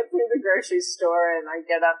I get through the grocery store and I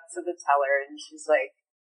get up to the teller and she's like,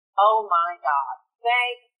 oh my God,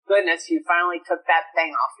 thank goodness you finally took that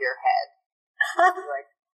thing off your head. You're like,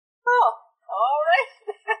 oh, all right.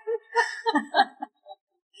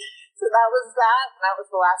 So that was that. And that was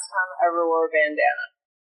the last time I ever wore a bandana.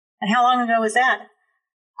 And how long ago was that?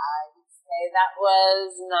 I would say that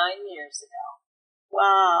was 9 years ago.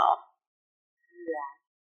 Wow. Yeah.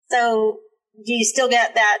 So do you still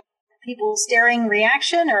get that people staring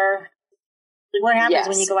reaction, or what happens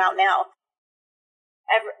when you go out now?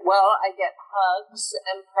 Well, I get hugs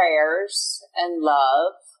and prayers and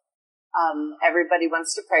love. Everybody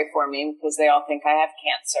wants to pray for me because they all think I have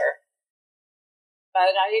cancer.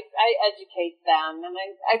 But I educate them, and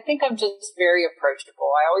I think I'm just very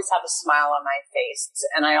approachable. I always have a smile on my face,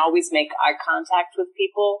 and I always make eye contact with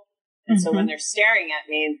people. And so when they're staring at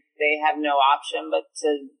me, they have no option but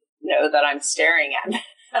to know that I'm staring at them.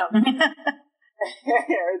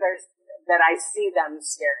 Or that I see them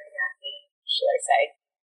staring at me, should I say.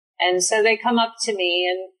 And so they come up to me,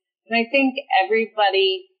 and I think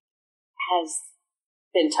everybody has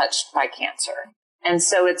been touched by cancer. And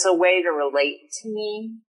so it's a way to relate to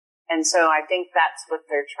me. And so I think that's what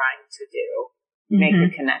they're trying to do, make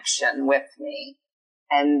a connection with me.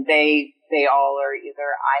 And they all are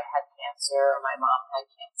either I had cancer, or my mom had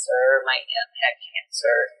cancer, or my aunt had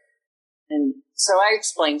cancer. And so I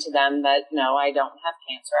explained to them that, no, I don't have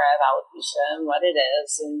cancer. I have alopecia and what it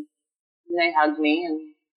is. And they hug me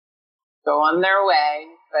and go on their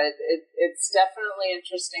way. But it's definitely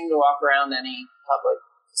interesting to walk around any public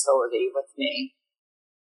facility with me.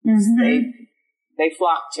 They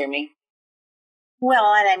flock to me.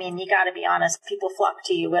 Well, and I mean, you got to be honest. People flock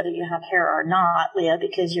to you whether you have hair or not, Leah,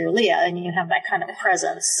 because you're Leah and you have that kind of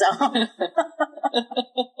presence. So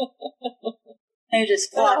they're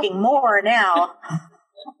just flocking more now.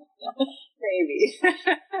 Maybe.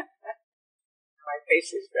 My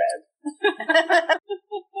face is red.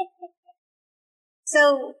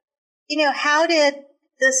 So, how did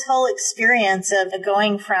this whole experience of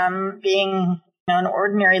going from being an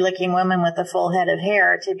ordinary-looking woman with a full head of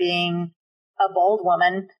hair to being a bold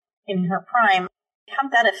woman in her prime, how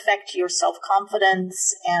did that affect your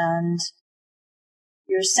self-confidence and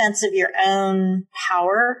your sense of your own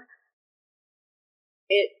power?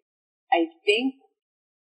 I think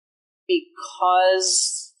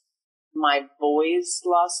because my boys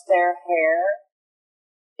lost their hair,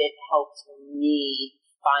 it helped me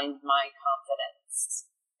find my confidence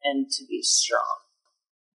and to be strong.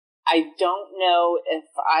 I don't know if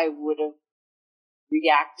I would have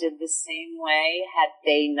reacted the same way had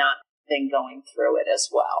they not been going through it as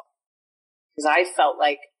well. Because I felt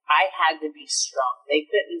like I had to be strong. They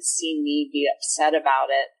couldn't see me be upset about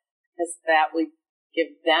it, because that would give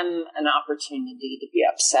them an opportunity to be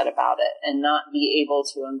upset about it and not be able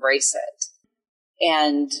to embrace it.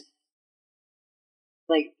 And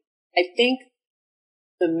I think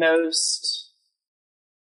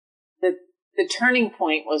the turning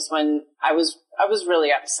point was when I was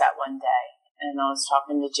really upset one day, and I was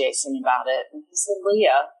talking to Jason about it, and he said,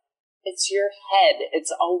 Leah, it's your head.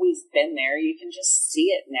 It's always been there. You can just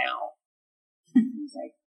see it now. I was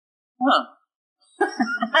like, huh.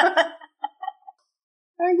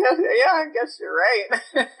 I guess you're right.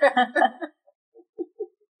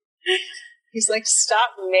 He's like,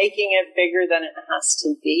 stop making it bigger than it has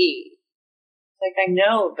to be. Like, I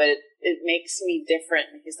know, but it makes me different.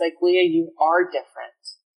 He's like, Leah, you are different.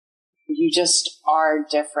 You just are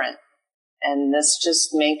different. And this just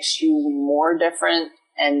makes you more different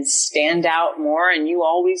and stand out more. And you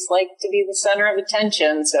always like to be the center of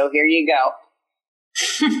attention. So here you go.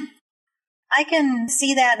 I can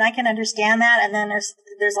see that and I can understand that. And then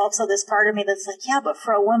there's also this part of me that's like, yeah, but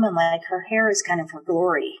for a woman, like, her hair is kind of her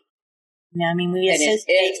glory. I mean, we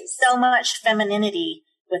associate so much femininity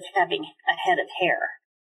with having a head of hair.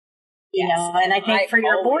 And I think for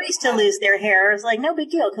your boys to lose their hair is like no big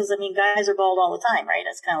deal, because, I mean, guys are bald all the time, right?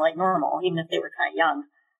 It's kind of like normal, even if they were kind of young.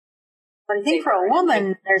 But I think for a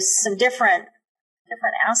woman, there's some different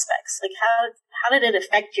aspects. Like, how did it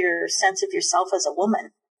affect your sense of yourself as a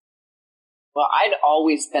woman? Well, I'd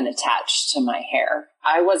always been attached to my hair.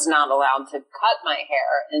 I was not allowed to cut my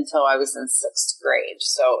hair until I was in 6th grade.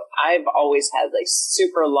 So I've always had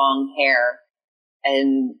super long hair,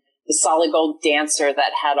 and the solid gold dancer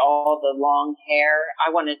that had all the long hair,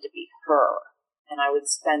 I wanted to be her. And I would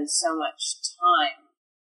spend so much time.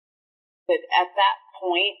 But at that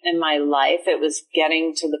point in my life, it was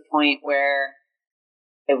getting to the point where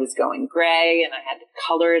it was going gray and I had to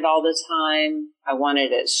color it all the time. I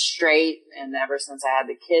wanted it straight. And ever since I had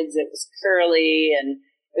the kids, it was curly, and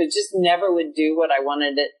it just never would do what I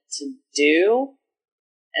wanted it to do.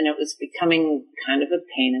 And it was becoming kind of a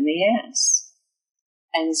pain in the ass.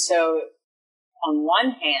 And so on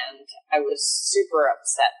one hand, I was super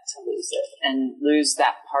upset to lose it and lose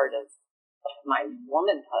that part of my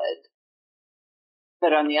womanhood.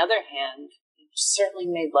 But on the other hand, it certainly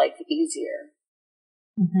made life easier.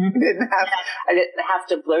 Mm-hmm. I didn't have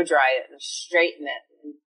to blow dry it and straighten it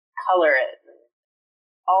and color it. And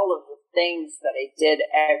all of the things that I did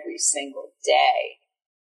every single day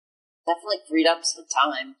definitely freed up some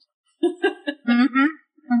time. Mm-hmm.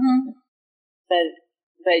 Mm-hmm.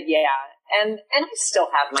 But yeah, and I still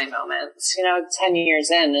have my moments, 10 years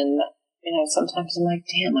in, and, sometimes I'm like,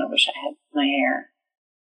 damn, I wish I had my hair.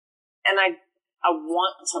 And I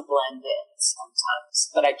want to blend in sometimes,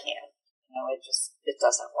 but I can't. It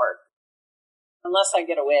doesn't work. Unless I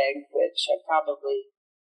get a wig, which I probably,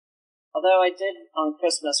 although I did on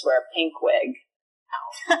Christmas wear a pink wig.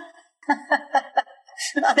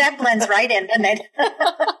 Oh, that blends right in, doesn't it?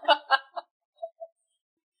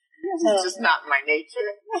 It's just not my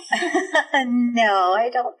nature. No, I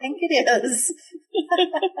don't think it is.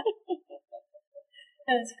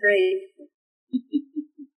 That's great.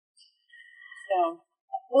 So,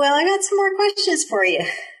 well, I got some more questions for you.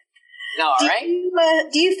 All right.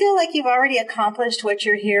 Do you feel like you've already accomplished what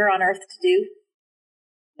you're here on Earth to do?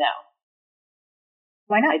 No.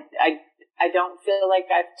 Why not? I don't feel like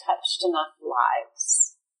I've touched enough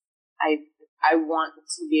lives. I want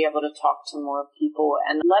to be able to talk to more people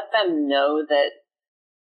and let them know that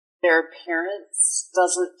their appearance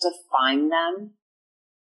doesn't define them,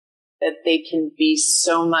 that they can be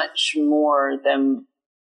so much more than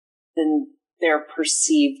their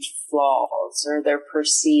perceived flaws or their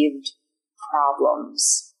perceived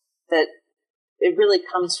problems, that it really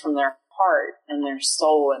comes from their heart and their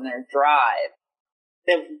soul and their drive,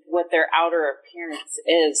 that what their outer appearance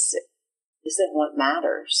isn't what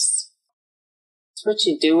matters. It's what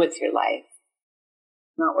you do with your life,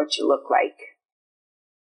 not what you look like.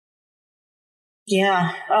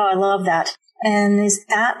 Yeah. Oh, I love that. And is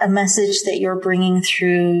that a message that you're bringing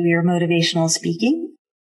through your motivational speaking?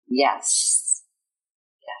 Yes.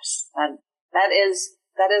 Yes. That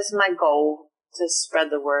is my goal, to spread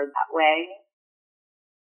the word that way.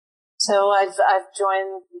 So I've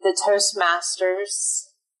joined the Toastmasters.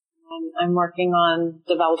 I'm working on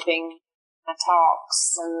developing my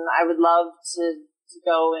talks, and I would love to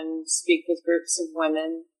go and speak with groups of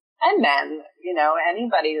women and men,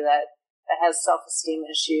 anybody that has self-esteem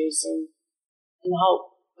issues, and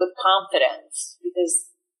help with confidence. Because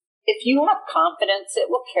if you have confidence, it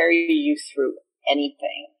will carry you through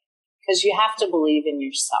anything, because you have to believe in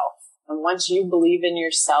yourself. And once you believe in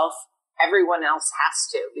yourself, everyone else has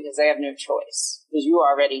to, because they have no choice, because you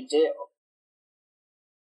already do.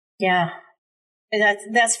 Yeah.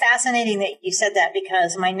 That's fascinating that you said that,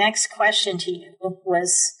 because my next question to you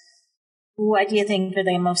was, what do you think are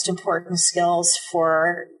the most important skills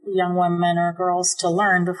for young women or girls to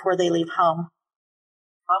learn before they leave home?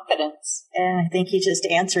 Confidence. And I think you just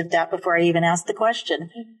answered that before I even asked the question.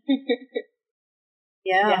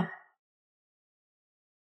 Yeah.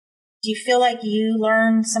 Do you feel like you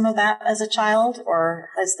learned some of that as a child, or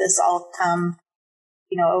has this all come,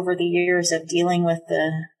 over the years of dealing with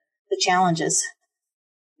the challenges?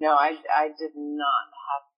 No, I did not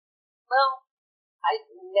have, I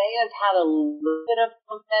may have had a little bit of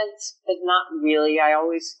confidence, but not really. I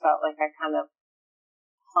always felt like I kind of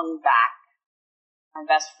hung back. My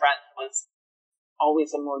best friend was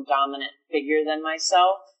always a more dominant figure than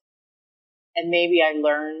myself. And maybe I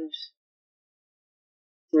learned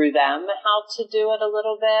through them how to do it a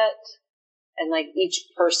little bit. And like each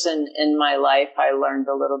person in my life, I learned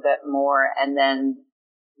a little bit more. And then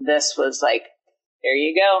this was like, there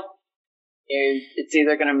you go. It's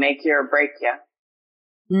either going to make you or break you.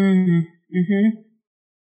 Mm-hmm. Mm-hmm.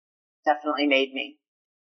 Definitely made me.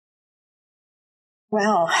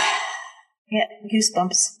 Wow. Yeah,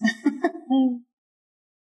 goosebumps.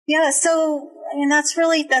 Yeah, so, and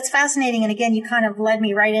that's fascinating. And again, you kind of led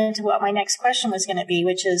me right into what my next question was going to be,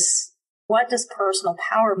 which is, what does personal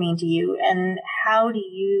power mean to you? And how do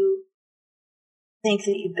you think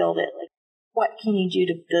that you build it? Like, what can you do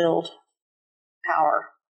to build power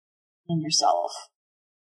in yourself?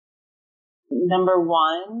 Number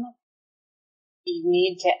one, you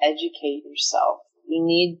need to educate yourself. You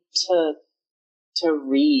need to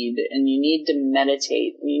read, and you need to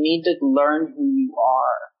meditate, and you need to learn who you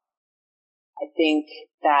are. I think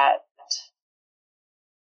that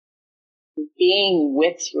being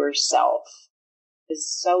with yourself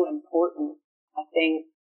is so important. I think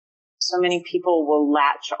so many people will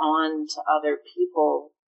latch on to other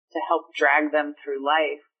people to help drag them through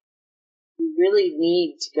life. You really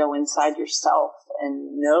need to go inside yourself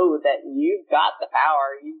and know that you've got the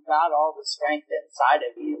power, you've got all the strength inside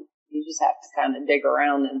of you. You just have to kind of dig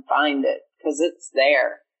around and find it because it's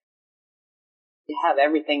there. You have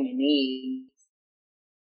everything you need.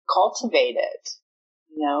 Cultivate it.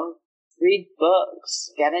 You know, read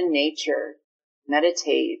books, get in nature,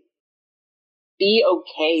 meditate, be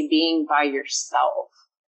okay being by yourself.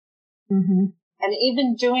 Mm-hmm. And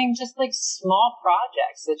even doing just like small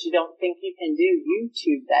projects that you don't think you can do,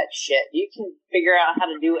 YouTube that shit. You can figure out how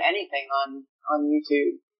to do anything on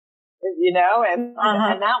YouTube, you know, and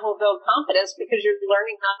that will build confidence because you're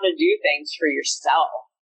learning how to do things for yourself.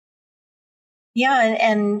 Yeah.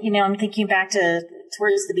 And, you know, I'm thinking back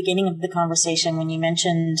towards the beginning of the conversation when you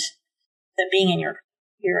mentioned that being in your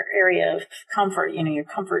area of comfort, you know, your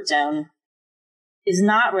comfort zone is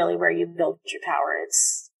not really where you build your power.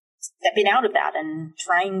 It's stepping out of that and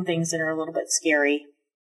trying things that are a little bit scary.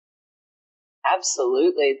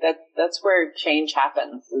 Absolutely. That's where change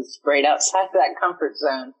happens, is right outside that comfort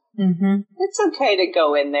zone. Mm-hmm. It's okay to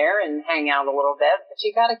go in there and hang out a little bit, but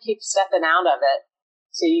you got to keep stepping out of it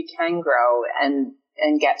so you can grow and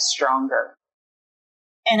get stronger.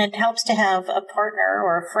 And it helps to have a partner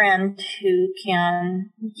or a friend who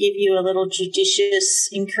can give you a little judicious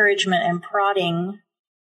encouragement and prodding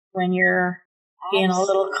when you're being a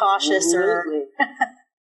little cautious or...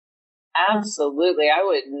 Absolutely. I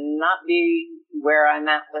would not be where I'm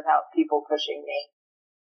at without people pushing me.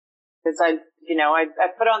 Because I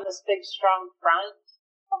put on this big, strong front.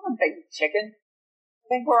 I'm a big chicken. I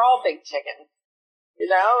think we're all big chickens, you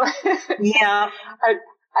know? Yeah.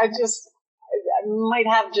 I might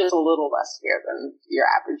have just a little less fear than your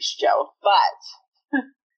average Joe, but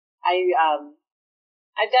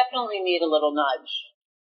I definitely need a little nudge.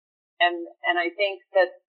 And I think that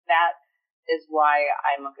is why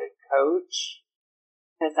I'm a good coach,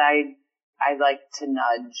 because I like to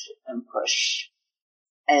nudge and push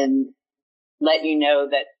and let you know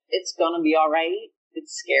that it's going to be all right.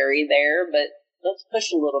 It's scary there, but let's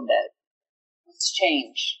push a little bit. Let's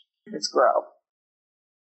change. Let's grow.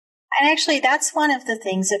 And actually, that's one of the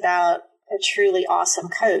things about a truly awesome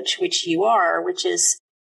coach, which you are, which is,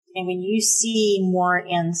 and when you see more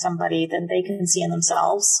in somebody than they can see in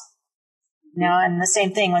themselves. You know, and the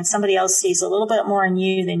same thing, when somebody else sees a little bit more in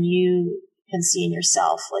you than you can see in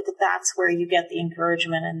yourself, like that's where you get the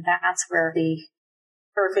encouragement, and that's where the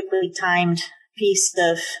perfectly timed piece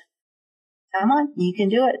of, come on, you can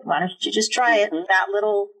do it. Why don't you just try it? That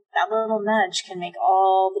little nudge can make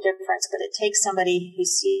all the difference, but it takes somebody who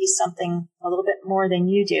sees something a little bit more than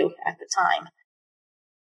you do at the time.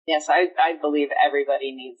 Yes, I believe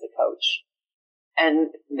everybody needs a coach. And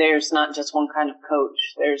there's not just one kind of coach.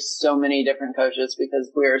 There's so many different coaches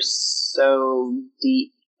because we're so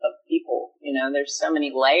deep of people. You know, there's so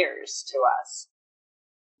many layers to us.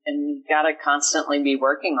 And you've got to constantly be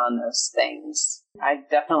working on those things. I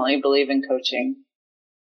definitely believe in coaching,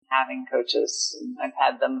 having coaches. I've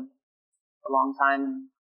had them a long time.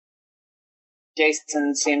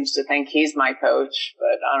 Jason seems to think he's my coach,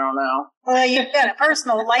 but I don't know. Well, you've got a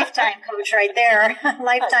personal lifetime coach right there.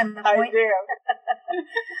 Lifetime appointment. I do.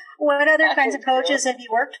 What other kinds of coaches have you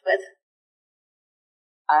worked with?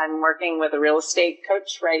 I'm working with a real estate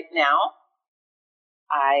coach right now.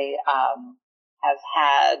 I have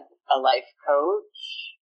had a life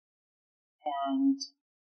coach, and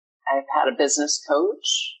I've had a business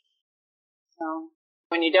coach. So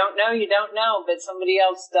when you don't know, you don't know, but somebody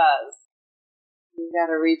else does. You got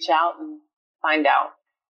to reach out and find out.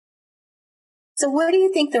 So what do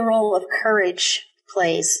you think the role of courage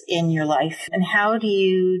plays in your life, and how do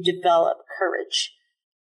you develop courage?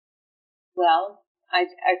 Well, I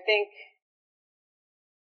think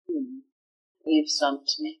you've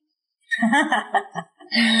stumped me.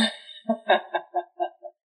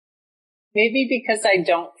 Maybe because I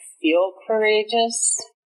don't feel courageous.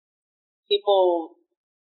 People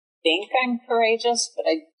think I'm courageous, but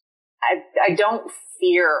I don't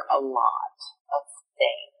fear a lot of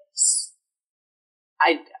things.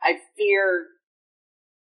 I fear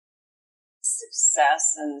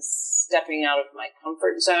success and stepping out of my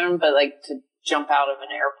comfort zone, but like to jump out of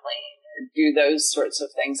an airplane or do those sorts of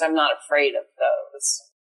things. I'm not afraid of those.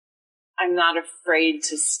 I'm not afraid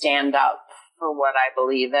to stand up for what I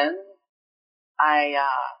believe in.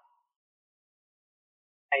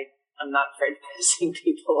 I'm not afraid of pissing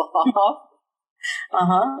people off.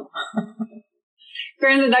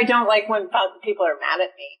 Granted, I don't like when people are mad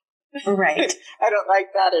at me. Right. I don't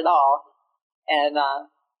like that at all. And,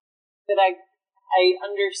 but I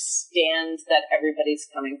understand that everybody's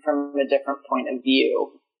coming from a different point of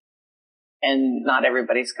view. And not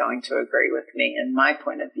everybody's going to agree with me and my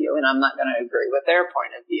point of view. And I'm not going to agree with their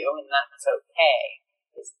point of view. And that's okay.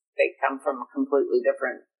 They come from completely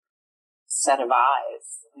different set of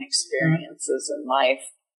eyes and experiences in life.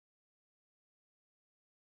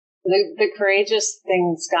 The courageous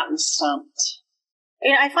thing's gotten stumped.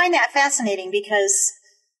 I find that fascinating because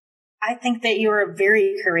I think that you're a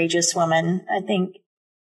very courageous woman. I think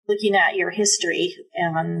looking at your history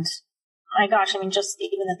and my gosh, just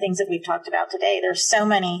even the things that we've talked about today, there's so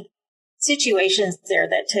many situations there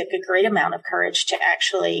that took a great amount of courage to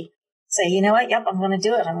actually say, you know what, yep, I'm going to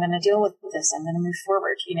do it. I'm going to deal with this. I'm going to move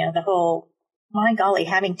forward. The whole, my golly,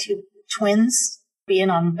 having two twins, being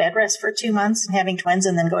on bed rest for 2 months and having twins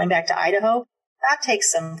and then going back to Idaho, that takes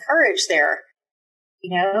some courage there.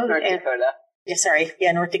 North Dakota.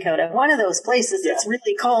 North Dakota. One of those places that's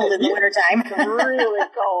really cold in the wintertime. Really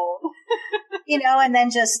cold. And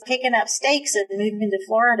then just picking up stakes and moving to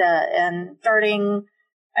Florida and starting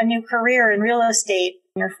a new career in real estate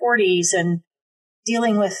in your 40s and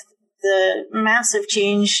dealing with the massive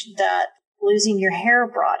change that losing your hair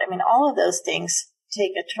brought. All of those things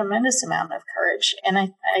take a tremendous amount of courage. And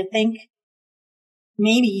I think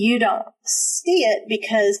maybe you don't see it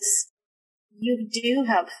because you do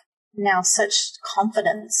have now such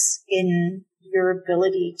confidence in your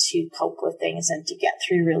ability to cope with things and to get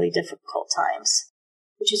through really difficult times,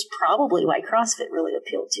 which is probably why CrossFit really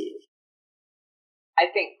appealed to you. I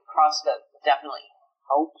think CrossFit definitely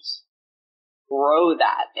helps grow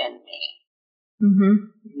that in me. Mm-hmm.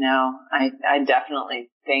 I definitely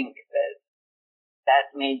think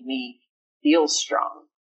that made me feel strong,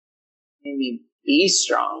 made me be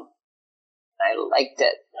strong. I liked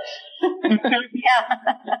it. Yeah.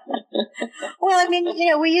 Well,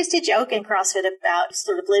 we used to joke in CrossFit about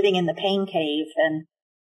sort of living in the pain cave and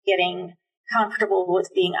getting comfortable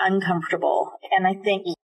with being uncomfortable. And I think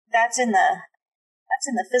that's in the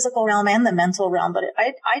physical realm and the mental realm. But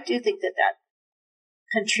I do think that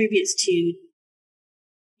contributes to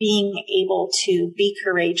being able to be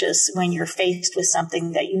courageous when you're faced with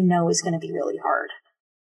something that is going to be really hard.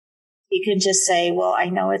 You can just say, well, I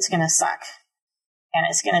know it's going to suck. And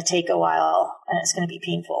it's going to take a while, and it's going to be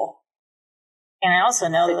painful. And I also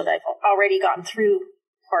know that I've already gone through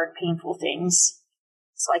hard, painful things,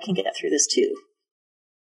 so I can get through this too.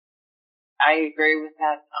 I agree with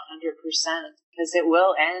that 100%, because it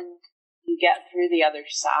will end. You get through the other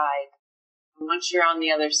side. And once you're on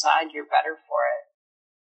the other side, you're better for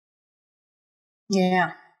it.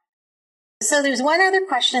 Yeah. So there's one other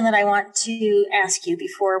question that I want to ask you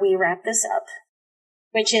before we wrap this up,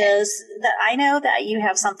 which is that I know that you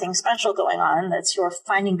have something special going on. That's your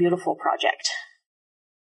Finding Beautiful project.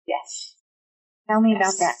 Yes. Tell me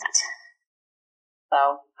about that.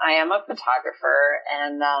 So I am a photographer,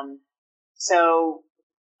 and so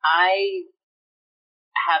I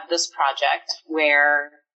have this project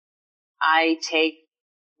where I take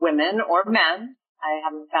women or men. I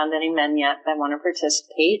haven't found any men yet that want to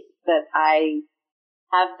participate, but I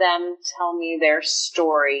have them tell me their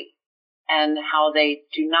story and how they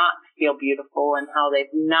do not feel beautiful and how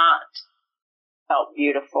they've not felt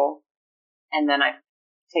beautiful. And then I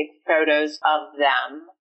take photos of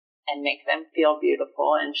them and make them feel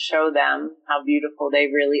beautiful and show them how beautiful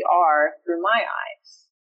they really are through my eyes.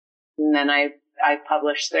 And then I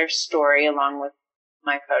publish their story along with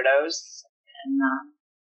my photos. And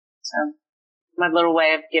so my little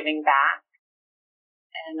way of giving back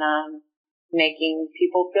and making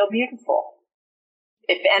people feel beautiful.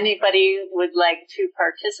 If anybody would like to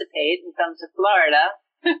participate and come to Florida,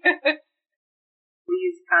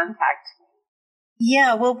 please contact me.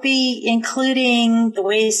 Yeah, we'll be including the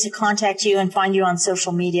ways to contact you and find you on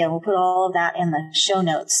social media. We'll put all of that in the show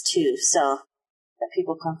notes too, so that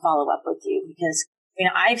people can follow up with you. Because,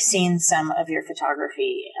 I've seen some of your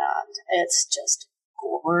photography and it's just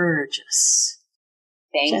gorgeous.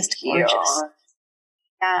 Thank you.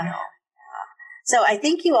 Yeah. So I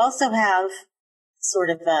think you also have sort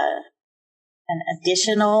of an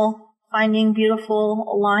additional Finding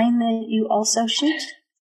Beautiful line that you also shoot.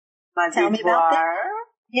 Tell me about that.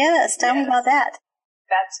 Yes, tell me about that.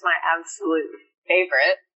 That's my absolute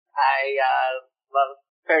favorite. I love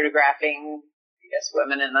photographing,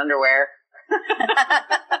 women in underwear. It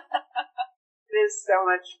is so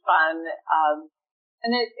much fun.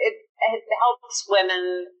 And it helps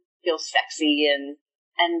women feel sexy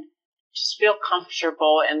and just feel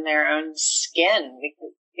comfortable in their own skin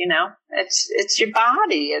because, it's your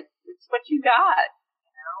body. It's what you got,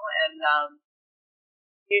 and,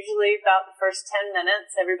 usually about the first 10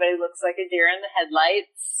 minutes, everybody looks like a deer in the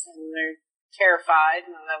headlights and they're terrified.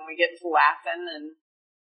 And then we get to laughing and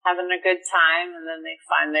having a good time. And then they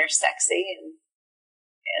find they're sexy and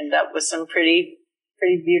end up with some pretty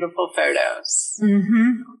beautiful photos.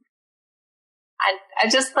 Mm-hmm. I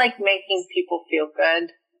just like making people feel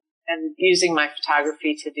good. And using my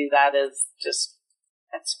photography to do that is just,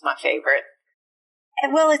 that's my favorite.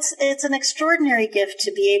 Well, it's an extraordinary gift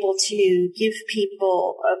to be able to give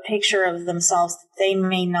people a picture of themselves that they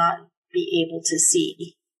may not be able to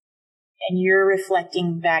see. And you're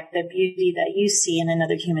reflecting back the beauty that you see in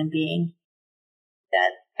another human being.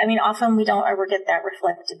 Often we don't ever get that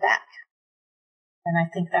reflected back. And I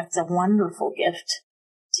think that's a wonderful gift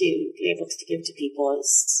to be able to give to people,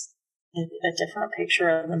 is a different picture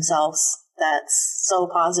of themselves that's so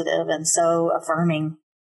positive and so affirming.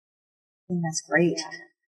 I think that's great.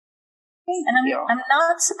 Yeah. And I'm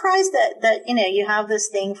not surprised that you have this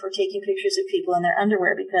thing for taking pictures of people in their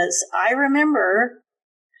underwear, because I remember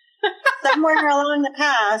somewhere along the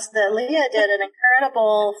past that Leah did an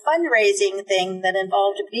incredible fundraising thing that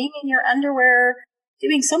involved being in your underwear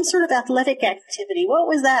doing some sort of athletic activity. What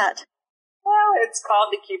was that? Well, it's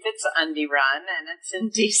called the Cupid's Undie Run, and it's in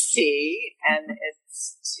D.C., and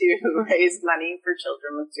it's to raise money for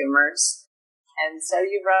children with tumors. And so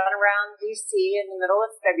you run around D.C. in the middle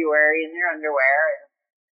of February in your underwear, and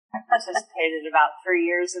I participated about 3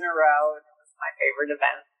 years in a row, and it was my favorite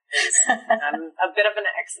event. I'm a bit of an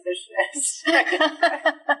exhibitionist.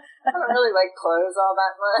 I don't really like clothes all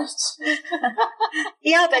that much.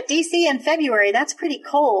 Yeah, but D.C. in February, that's pretty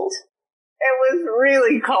cold. It was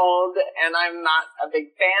really cold, and I'm not a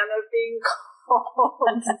big fan of being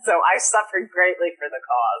cold, so I suffered greatly for the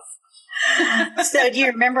cause. So do you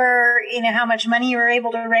remember, how much money you were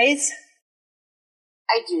able to raise?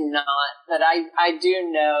 I do not, but I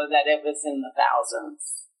do know that it was in the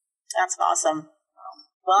thousands. That's awesome.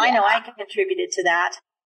 Well, yeah. I know I contributed to that.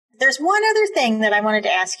 There's one other thing that I wanted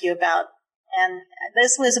to ask you about, and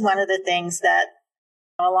this was one of the things that,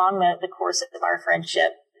 along the course of our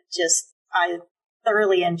friendship, I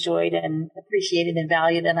thoroughly enjoyed and appreciated and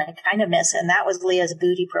valued, and I kind of miss, and that was Leah's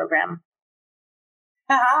Booty program.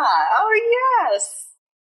 Oh, yes.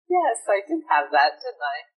 Yes, I did have that, didn't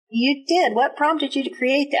I? You did. What prompted you to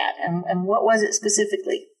create that, and what was it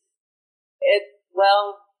specifically?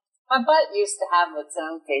 My butt used to have its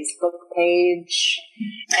own Facebook page,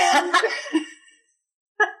 and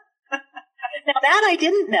now that I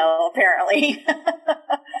didn't know, apparently.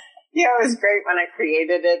 Yeah, it was great when I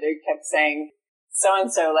created it. It kept saying,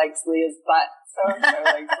 so-and-so likes Leah's butt, so-and-so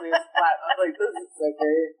likes Leah's butt. I was like, this is so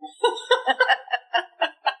great.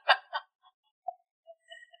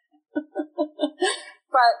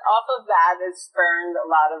 But off of that, it spurned a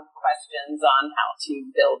lot of questions on how to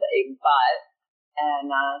build a butt.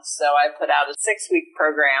 And so I put out a 6-week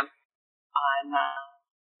program on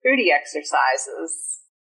booty exercises.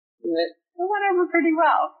 And it went over pretty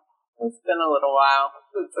well. It's been a little while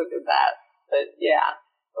since I did that. But yeah,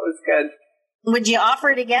 it was good. Would you offer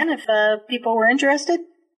it again if people were interested?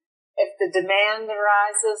 If the demand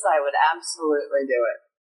arises, I would absolutely do it.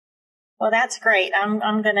 Well, that's great.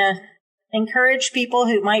 I'm going to encourage people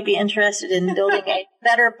who might be interested in building a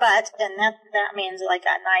better butt, and that means like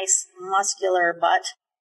a nice muscular butt,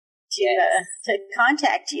 to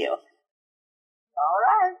contact you. All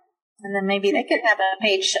right. And then maybe they could have a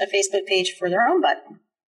Facebook page for their own butt.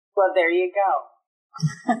 Well, there you go.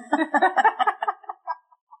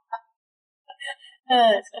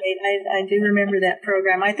 That's great. I do remember that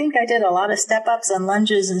program. I think I did a lot of step-ups and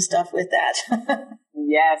lunges and stuff with that.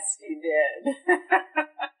 Yes, you did.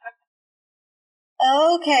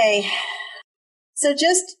 Okay. So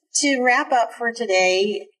just to wrap up for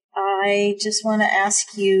today, I just want to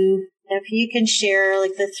ask you if you can share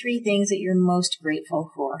the 3 things that you're most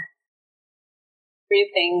grateful for.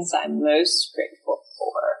 3 things I'm most grateful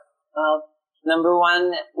for. Well, number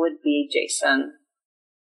 1 would be Jason.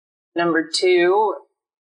 Number 2,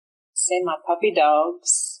 say my puppy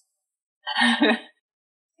dogs.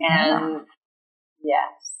 And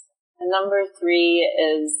yes. And number 3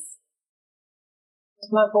 is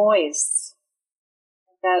my voice.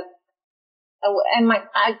 I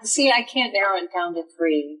can't narrow it down to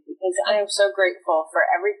 3 because I am so grateful for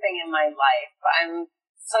everything in my life. I'm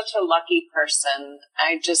such a lucky person.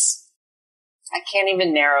 I can't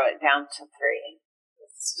even narrow it down to 3.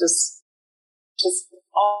 It's just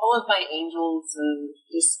all of my angels and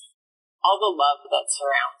just all the love that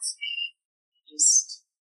surrounds me.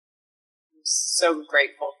 I'm so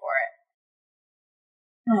grateful for it.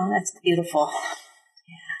 Oh, that's beautiful.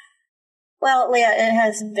 Yeah. Well, Leah, it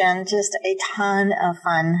has been just a ton of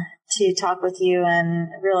fun to talk with you and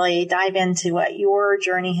really dive into what your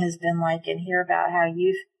journey has been like and hear about how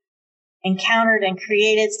you've encountered and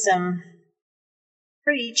created some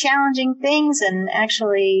pretty challenging things and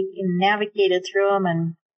actually navigated through them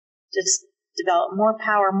and just developed more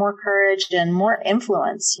power, more courage, and more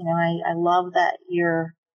influence. I love that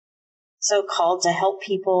you're so called to help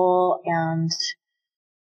people, and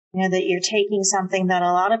that you're taking something that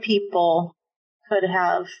a lot of people could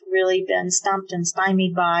have really been stumped and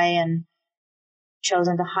stymied by and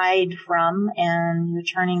chosen to hide from, and you're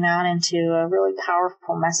turning that into a really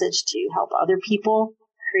powerful message to help other people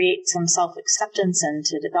create some self-acceptance and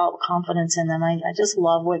to develop confidence in them. I just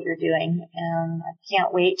love what you're doing, and I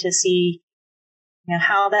can't wait to see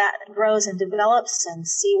how that grows and develops and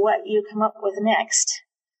see what you come up with next.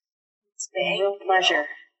 It's been a real pleasure.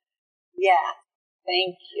 Yeah,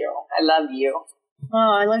 thank you. I love you.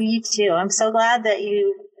 Oh, I love you too. I'm so glad that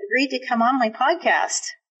you agreed to come on my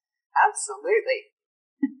podcast. Absolutely.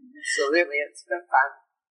 Absolutely. It's been fun.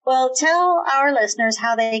 Well, tell our listeners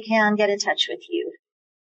how they can get in touch with you.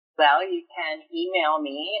 Well, you can email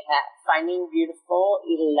me at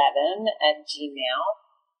findingbeautiful11@gmail.com,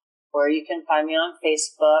 or you can find me on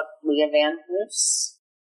Facebook, Leah Van Hoos,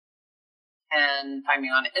 and find me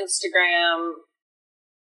on Instagram,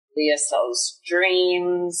 Leah Sells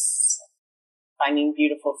Dreams, Finding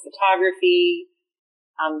Beautiful Photography.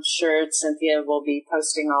 I'm sure Cynthia will be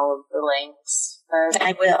posting all of the links.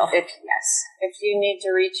 I will. If you need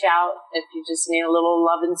to reach out, if you just need a little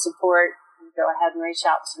love and support, go ahead and reach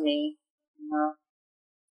out to me. I'll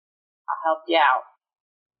help you out.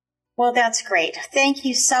 Well, that's great. Thank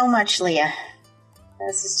you so much, Leah.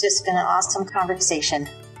 This has just been an awesome conversation.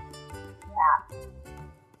 Yeah.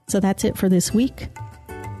 So that's it for this week.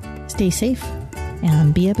 Stay safe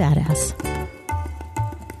and be a badass.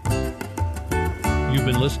 You've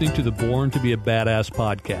been listening to the Born to be a Badass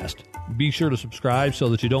podcast. Be sure to subscribe so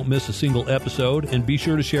that you don't miss a single episode, and be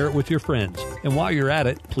sure to share it with your friends. And while you're at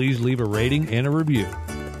it, please leave a rating and a review.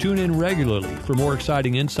 Tune in regularly for more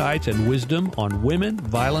exciting insights and wisdom on women,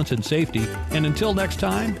 violence, and safety. And until next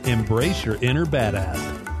time, embrace your inner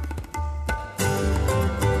badass.